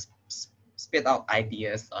anyone like spit out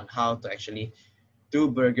ideas on how to actually do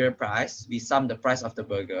burger price? We sum the price of the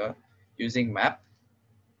burger using map.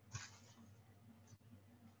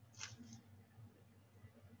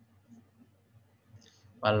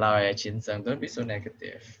 Walao ya Chinseng, don't be so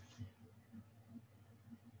negative.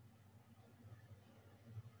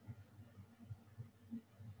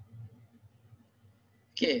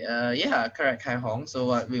 Okay, yeah, correct, Kai Hong. So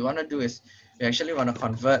what we want to do is we actually want to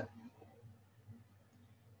convert.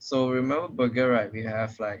 So remember burger, right? We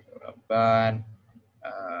have like a bun,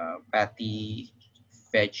 patty,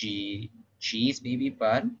 veggie, cheese, maybe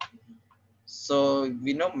bun. So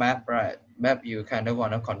we know map, right? Map, you kind of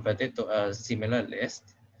want to convert it to a similar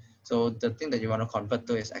list. So the thing that you want to convert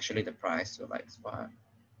to is actually the price. So like what?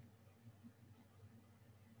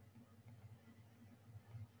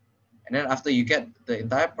 And then after you get the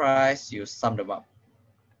entire price, you sum them up.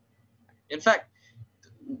 In fact,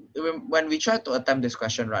 when we tried to attempt this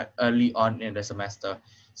question right early on in the semester,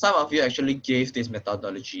 some of you actually gave this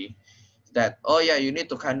methodology that, oh yeah, you need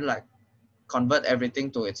to kind of like convert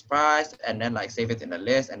everything to its price and then like save it in a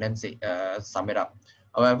list and then say, sum it up.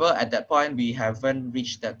 However, at that point, we haven't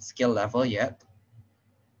reached that skill level yet.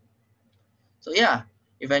 So yeah,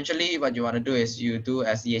 eventually what you want to do is you do,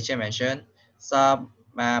 as DHA mentioned, sum,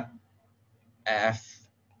 map, f,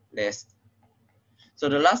 list. So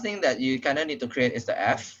the last thing that you kind of need to create is the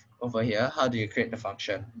f over here. How do you create the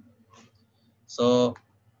function? So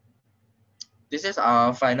this is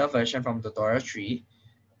our final version from tutorial 3.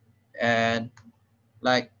 And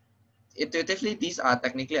like intuitively, these are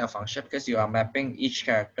technically a function because you are mapping each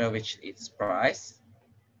character with its price.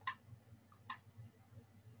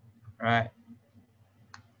 Right.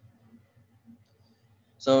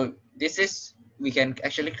 So this is, we can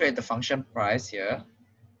actually create the function price here.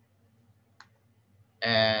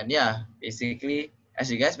 And yeah, basically,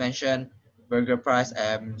 as you guys mentioned, burger price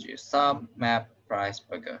sum map price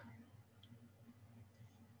burger.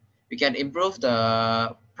 We can improve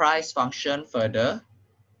the price function further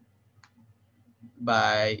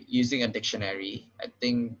by using a dictionary. I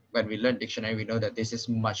think when we learn dictionary, we know that this is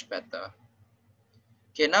much better.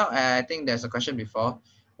 Okay, now I think there's a question before.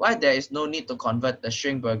 Why there is no need to convert the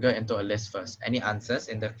string burger into a list first? Any answers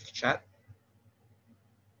in the chat?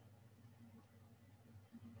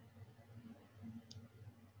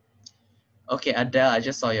 Okay, Adele, I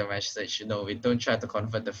just saw your message. No, we don't try to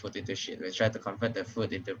convert the food into shit. We try to convert the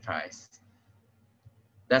food into price.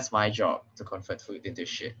 That's my job, to convert food into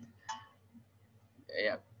shit.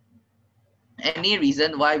 Yeah. Any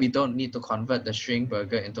reason why we don't need to convert the string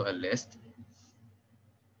burger into a list?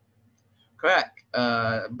 Correct.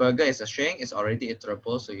 Burger is a string. It's already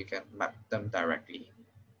iterable, so you can map them directly.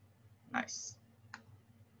 Nice.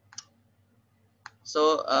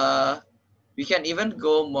 So we can even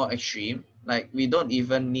go more extreme. Like we don't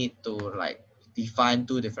even need to like define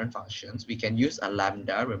two different functions. We can use a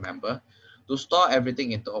lambda, remember, to store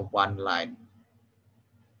everything into a one line.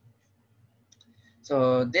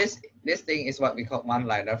 So this thing is what we call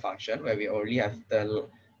one-liner function, where we only have the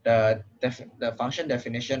function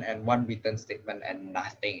definition and one return statement and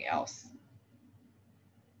nothing else.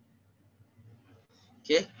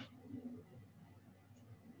 Okay.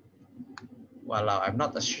 Wow, I'm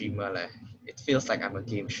not a streamer. It feels like I'm a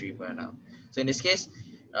game streamer now. So in this case,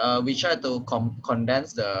 we try to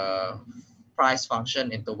condense the price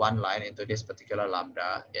function into one line into this particular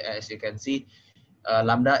lambda. As you can see,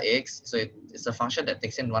 lambda x, so it's a function that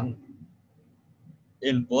takes in one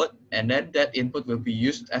input, and then that input will be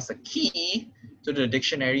used as a key to the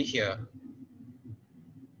dictionary here.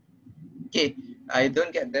 Okay, I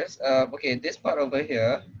don't get this. Okay, this part over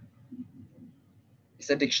here is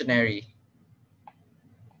a dictionary.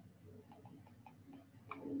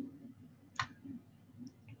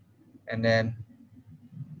 And then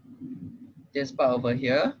this part over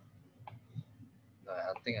here,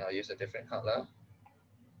 I think I'll use a different color.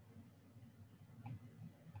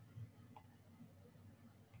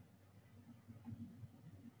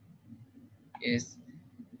 Is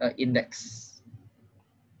index.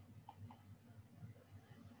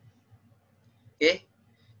 Okay,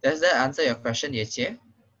 Does that answer your question, Yeqie?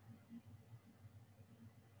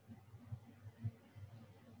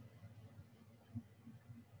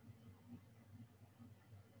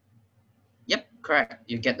 Yep, correct.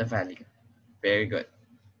 You get the value. Very good.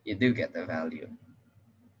 You do get the value.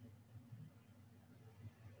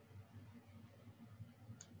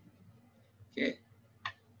 Okay.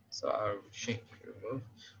 So I'll change remove.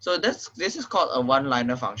 So this is called a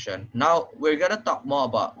one-liner function. Now we're gonna talk more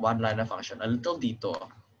about one-liner function, a little detour.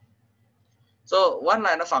 So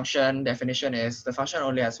one-liner function definition is the function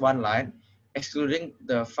only has one line, excluding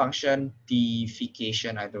the function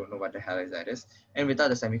deification. I don't know what the hell is that is, and without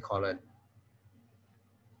the semicolon.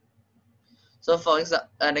 So for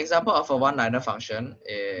an example of a one-liner function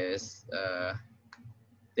is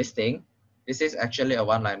this thing. This is actually a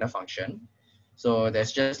one-liner function. So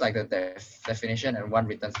there's just like the definition and one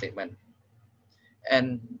written statement.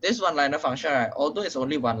 And this one-liner function, right, although it's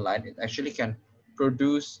only one line, it actually can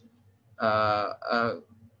produce uh,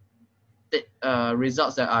 uh,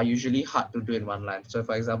 results that are usually hard to do in one line. So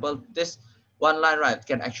for example, this one line, right,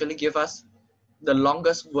 can actually give us the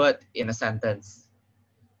longest word in a sentence.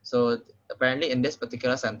 So apparently in this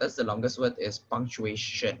particular sentence, the longest word is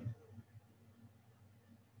punctuation.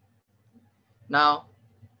 Now,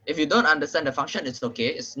 if you don't understand the function, it's okay.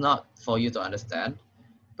 It's not for you to understand.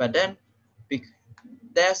 But then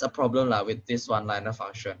there's a problem with this one-liner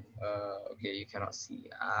function. Okay, you cannot see.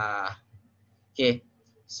 Okay.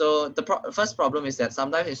 So the first problem is that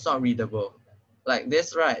sometimes it's not readable. Like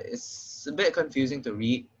this, right? It's a bit confusing to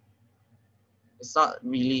read. It's not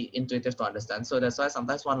really intuitive to understand. So that's why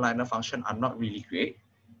sometimes one-liner function are not really great.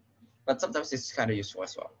 But sometimes it's kind of useful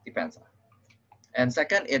as well. Depends. And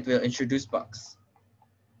second, it will introduce bugs.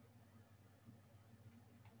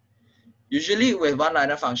 Usually with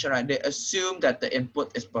one-liner function, right, they assume that the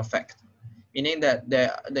input is perfect, meaning that the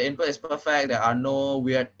input is perfect, there are no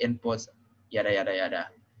weird inputs, yada, yada, yada.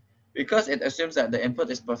 Because it assumes that the input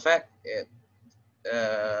is perfect,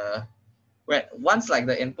 once like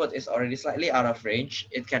the input is already slightly out of range,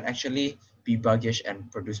 it can actually be buggish and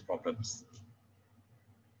produce problems.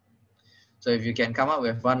 So if you can come up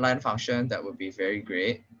with one-line function, that would be very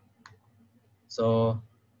great. So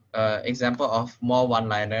example of more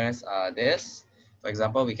one-liners are this. For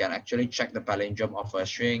example, we can actually check the palindrome of a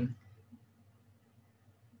string.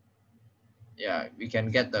 Yeah, we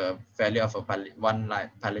can get the value of a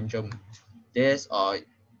one-line palindrome. This, or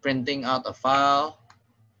printing out a file,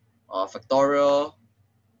 or factorial,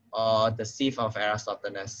 or the sieve of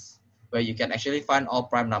Aristotle's, where you can actually find all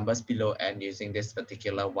prime numbers below n using this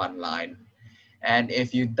particular one line. And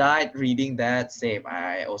if you died reading that, same,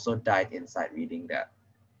 I also died inside reading that.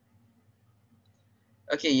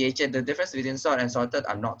 Okay, Yeche, the difference between sort and sorted,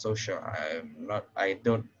 I'm not so sure. I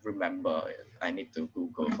don't remember. I need to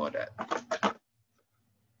Google for that.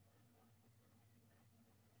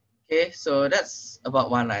 Okay, so that's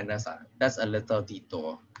about one-liners. That's a little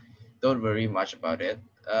detour. Don't worry much about it.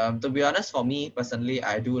 To be honest, for me personally,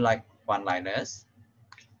 I do like one-liners.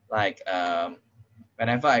 Like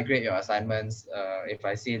whenever I grade your assignments, if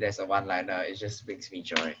I see there's a one-liner, it just brings me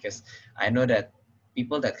joy because I know that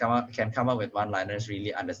people that can come up with one-liners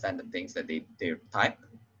really understand the things that they type,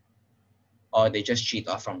 or they just cheat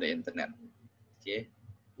off from the internet. Okay,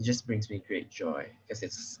 it just brings me great joy because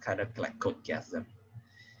it's kind of like codegasm.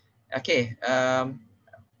 Okay,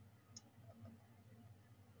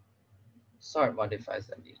 sort modifies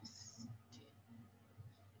and these. Okay.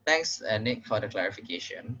 Thanks, Nick, for the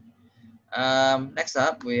clarification. Next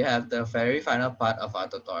up, we have the very final part of our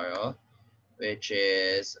tutorial, which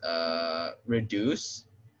is reduce.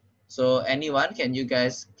 So anyone, can you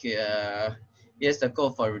guys, here's the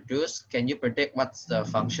code for reduce. Can you predict what the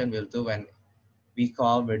function will do when we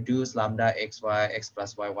call reduce lambda xy x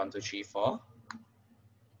plus y 1, 2, 3, 4?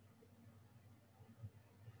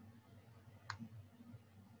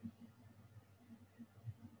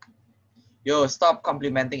 Yo, stop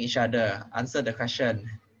complimenting each other. Answer the question.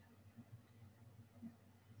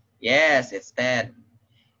 Yes, it's 10.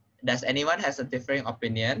 Does anyone has a differing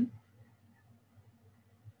opinion?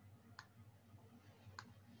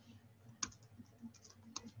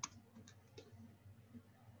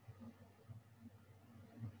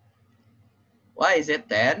 Why is it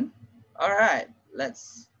 10? All right,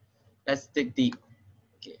 let's dig deep.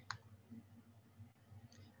 Okay.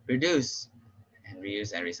 Reduce and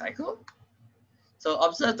reuse and recycle. So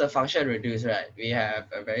observe the function reduce, right? We have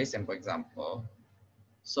a very simple example.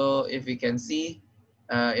 So if we can see,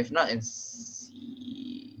 if not in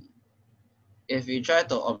C, if we try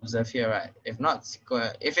to observe here, right? If not,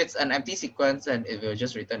 if it's an empty sequence, then it will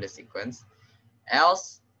just return the sequence.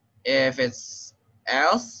 Else, if it's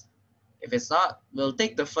else, If it's not, we'll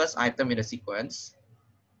take the first item in the sequence,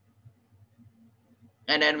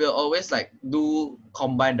 and then we'll always like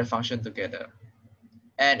combine the function together.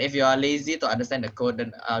 And if you are lazy to understand the code,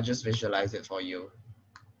 then I'll just visualize it for you.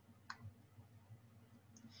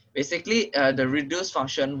 Basically, the reduce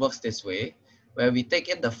function works this way, where we take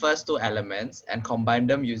in the first two elements and combine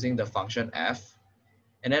them using the function f.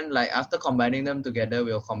 And then like after combining them together,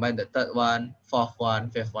 we'll combine the third one, fourth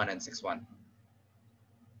one, fifth one, and sixth one.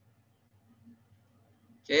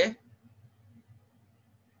 Okay.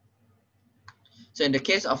 So in the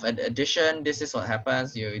case of an addition, this is what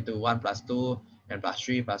happens. You do 1 plus 2, and plus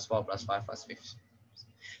 3, plus 4, plus 5, plus 5.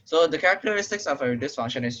 So the characteristics of a reduced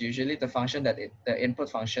function is usually the function that the input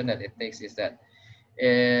function that it takes is that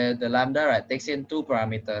the lambda, right, takes in 2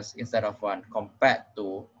 parameters instead of 1 compared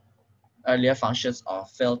to earlier functions of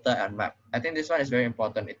filter and map. I think this one is very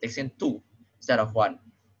important. It takes in 2 instead of 1.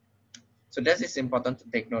 So that is important to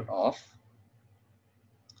take note of.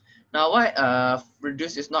 Now why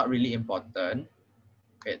reduce is not really important.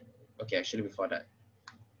 Wait, okay, actually before that.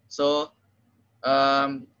 So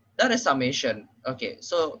that is summation. Okay,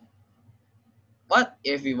 so what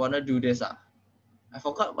if we want to do this? I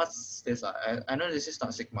forgot what's this. I know this is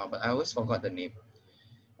not sigma, but I always forgot the name.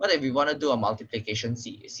 What if we want to do a multiplication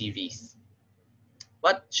series?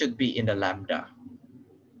 What should be in the lambda?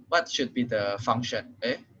 What should be the function?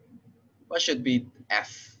 What should be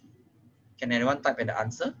f? Can anyone type in the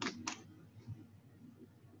answer?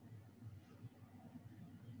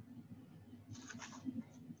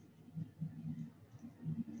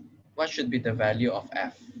 What should be the value of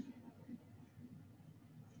f?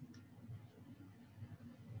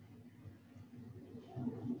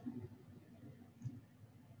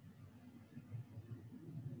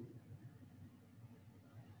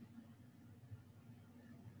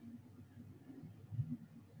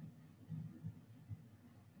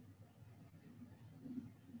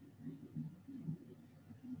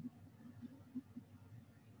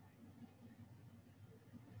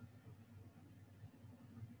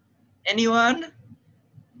 Anyone?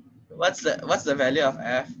 What's the value of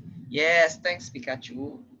f? Yes, thanks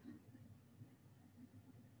Pikachu.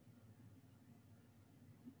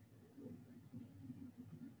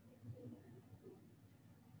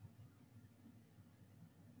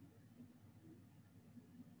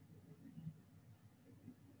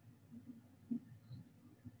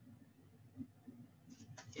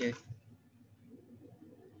 Okay.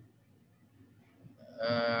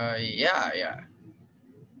 Yeah.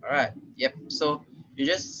 All right. Yep. So you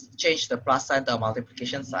just change the plus sign to a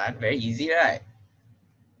multiplication sign. Very easy, right?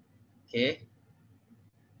 Okay.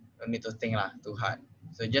 Don't need to think too hard.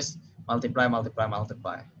 So just multiply.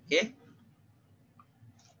 Okay.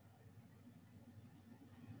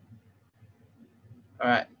 All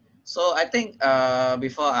right. So I think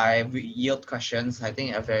before I yield questions, I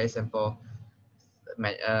think a very simple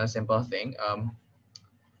thing.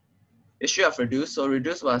 History of reduce. So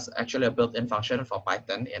reduce was actually a built-in function for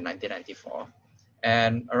Python in 1994.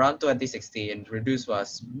 And around 2016, reduce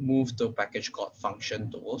was moved to a package called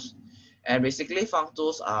function tools. And basically, func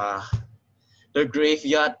tools are the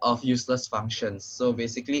graveyard of useless functions. So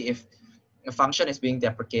basically, if a function is being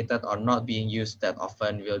deprecated or not being used that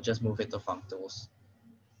often, we'll just move it to func tools.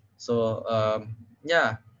 So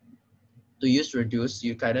yeah, to use reduce,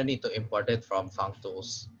 you kind of need to import it from func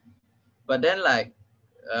tools. But then like,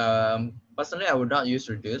 personally, I would not use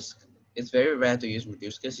reduce. It's very rare to use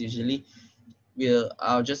reduce because usually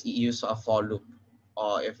I'll just use a for loop,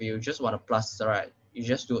 or if you just want a plus, right, you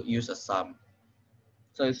just use a sum.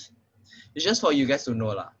 So it's just for you guys to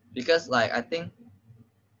know because like I think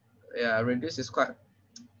reduce is quite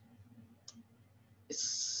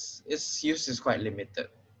its use is quite limited.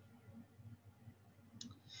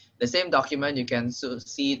 The same document you can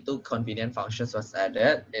see 2 convenient functions was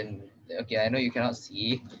added in. Okay, I know you cannot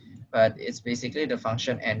see, but it's basically the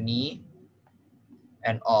function any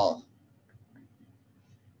and all.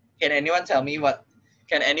 Can anyone tell me what?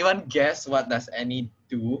 Can anyone guess what does any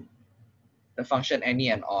do? The function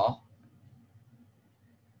any and all.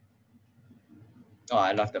 Oh,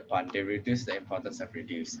 I love the pun. They reduce the importance of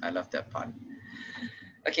reduce. I love that pun.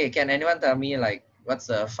 Okay, can anyone tell me like what's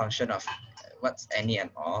the function of what's any and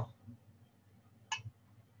all?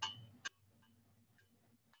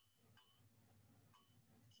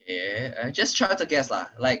 Okay, just try to guess lah.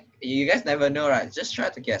 Like you guys never know, right? Just try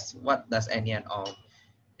to guess what does any and all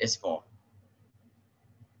is for.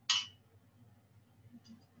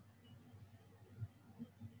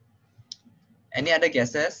 Any other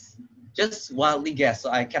guesses? Just wildly guess.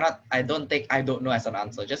 So I don't take I don't know as an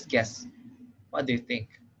answer. Just guess. What do you think?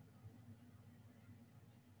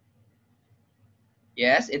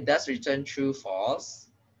 Yes, it does return true, false.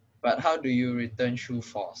 But how do you return true,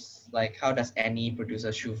 false? Like how does any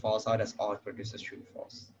produces true, false? How does all produces true,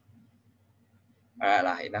 false? Alright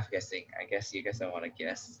lah, enough guessing. I guess you guys don't want to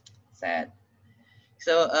guess. Sad.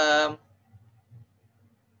 So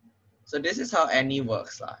so this is how any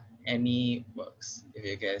works lah. Any works, if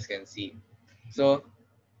you guys can see. So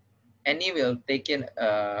any will take in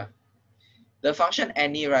the function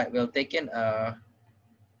any, right, will take in a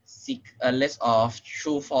list of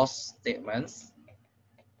true false statements,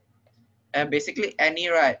 and basically any,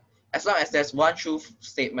 right, as long as there's one true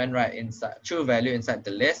statement, right, inside true value inside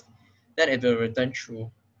the list, then it will return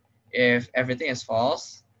true. If everything is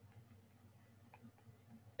false,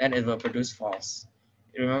 then it will produce false.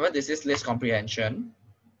 Remember, this is list comprehension.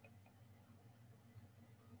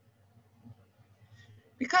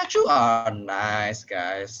 Pikachu are nice,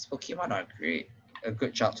 guys. Pokemon are great. A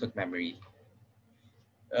good childhood memory.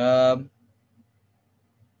 Um.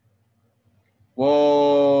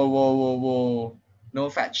 Whoa. No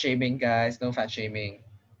fat shaming, guys. No fat shaming.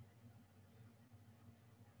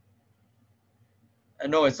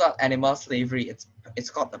 No, it's not animal slavery. It's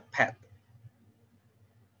called a pet.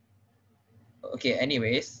 Okay.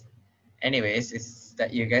 Anyways, it's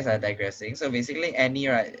that you guys are digressing. So basically, any,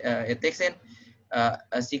 right, it takes in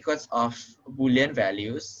a sequence of Boolean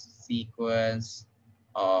values. Sequence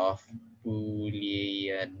of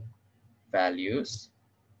Boolean values.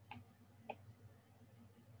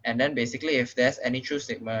 And then basically, if there's any true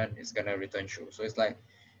statement, it's gonna return true. So it's like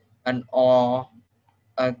an or,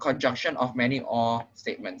 a conjunction of many or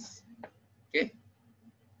statements. Okay.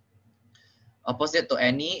 Opposite to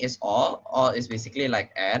any is all. All is basically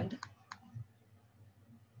like and.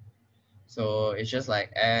 So it's just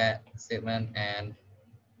like add statement and.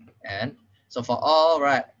 So for all,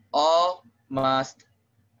 right, all must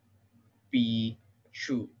be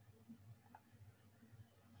true.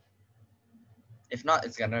 If not,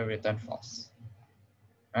 it's gonna return false.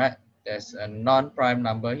 Right? There's a non-prime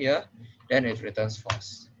number here, then it returns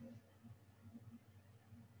false.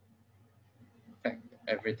 In fact,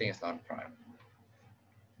 everything is non-prime.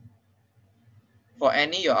 For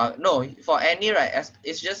any, for any, right,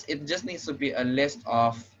 it just needs to be a list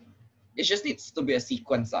of, it just needs to be a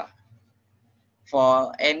sequence.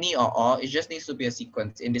 For any or all, it just needs to be a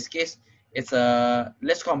sequence. In this case, it's a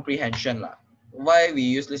list comprehension. Why we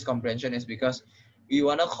use list comprehension is because we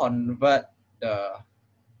want to convert the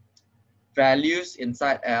values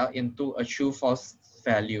inside L into a true false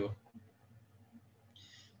value.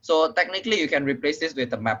 So technically, you can replace this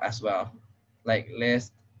with a map as well, like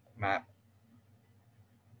list map.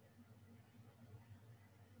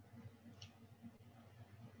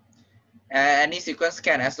 Any sequence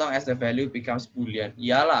can, as long as the value becomes Boolean.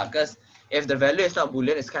 Yeah lah, because if the value is not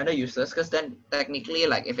Boolean, it's kind of useless, because then technically,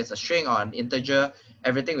 like if it's a string or an integer,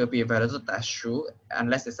 everything will be evaluated as true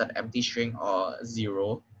unless it's an empty string or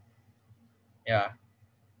zero. Yeah.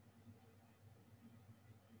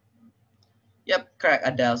 Yep, correct,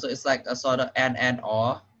 Adele. So it's like a sort of and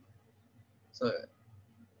or. So,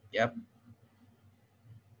 yep.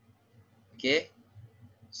 Okay.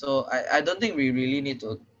 So I don't think we really need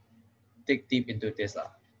to dig deep into this.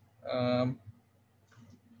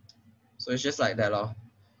 So it's just like that.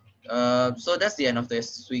 So that's the end of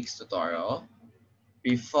this week's tutorial.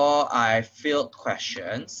 Before I field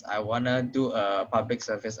questions, I want to do a public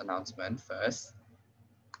service announcement first.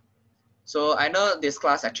 So I know this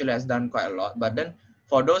class actually has done quite a lot, but then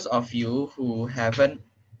for those of you who haven't,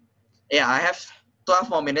 yeah, I have 12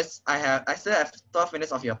 more minutes. I still have 12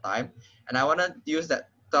 minutes of your time, and I want to use that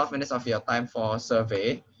 12 minutes of your time for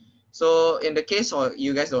survey. So in the case of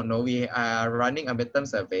you guys don't know, we are running a midterm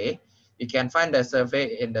survey. You can find the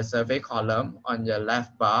survey in the survey column on your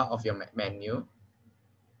left bar of your menu.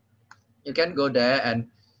 You can go there and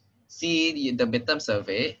see the midterm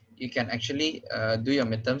survey. You can actually do your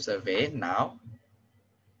midterm survey now.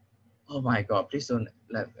 Oh my God, please don't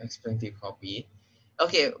let explain to copy.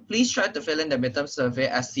 Okay, please try to fill in the midterm survey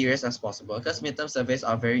as serious as possible, because midterm surveys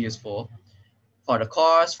are very useful for the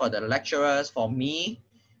course, for the lecturers, for me.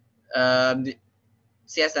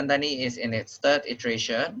 CS1010E is in its third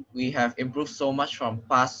iteration. We have improved so much from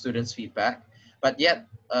past students' feedback, but yet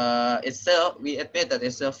we admit that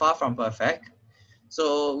it's still far from perfect.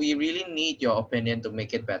 So we really need your opinion to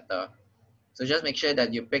make it better. So just make sure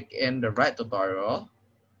that you pick in the right tutorial,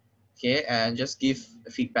 okay, and just give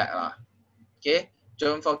feedback. Okay,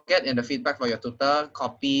 don't forget in the feedback for your tutor,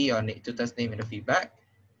 copy your tutor's name in the feedback.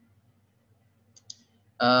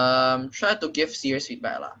 Try to give serious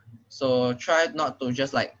feedback. So try not to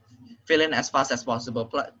just like fill in as fast as possible.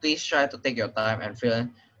 Please try to take your time and fill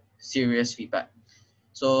in serious feedback.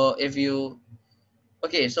 So if you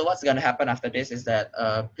Okay, so what's gonna happen after this is that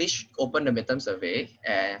please open the midterm survey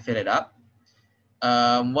and fill it up.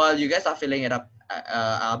 While you guys are filling it up,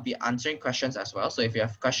 I'll be answering questions as well. So if you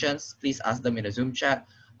have questions, please ask them in the Zoom chat.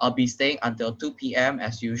 I'll be staying until 2 p.m.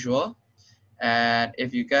 as usual. And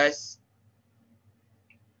if you guys,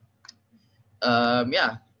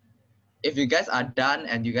 yeah, if you guys are done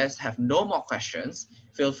and you guys have no more questions,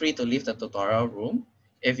 feel free to leave the tutorial room.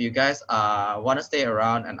 If you guys want to stay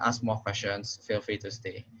around and ask more questions, feel free to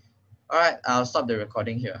stay. All right, I'll stop the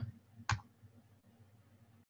recording here.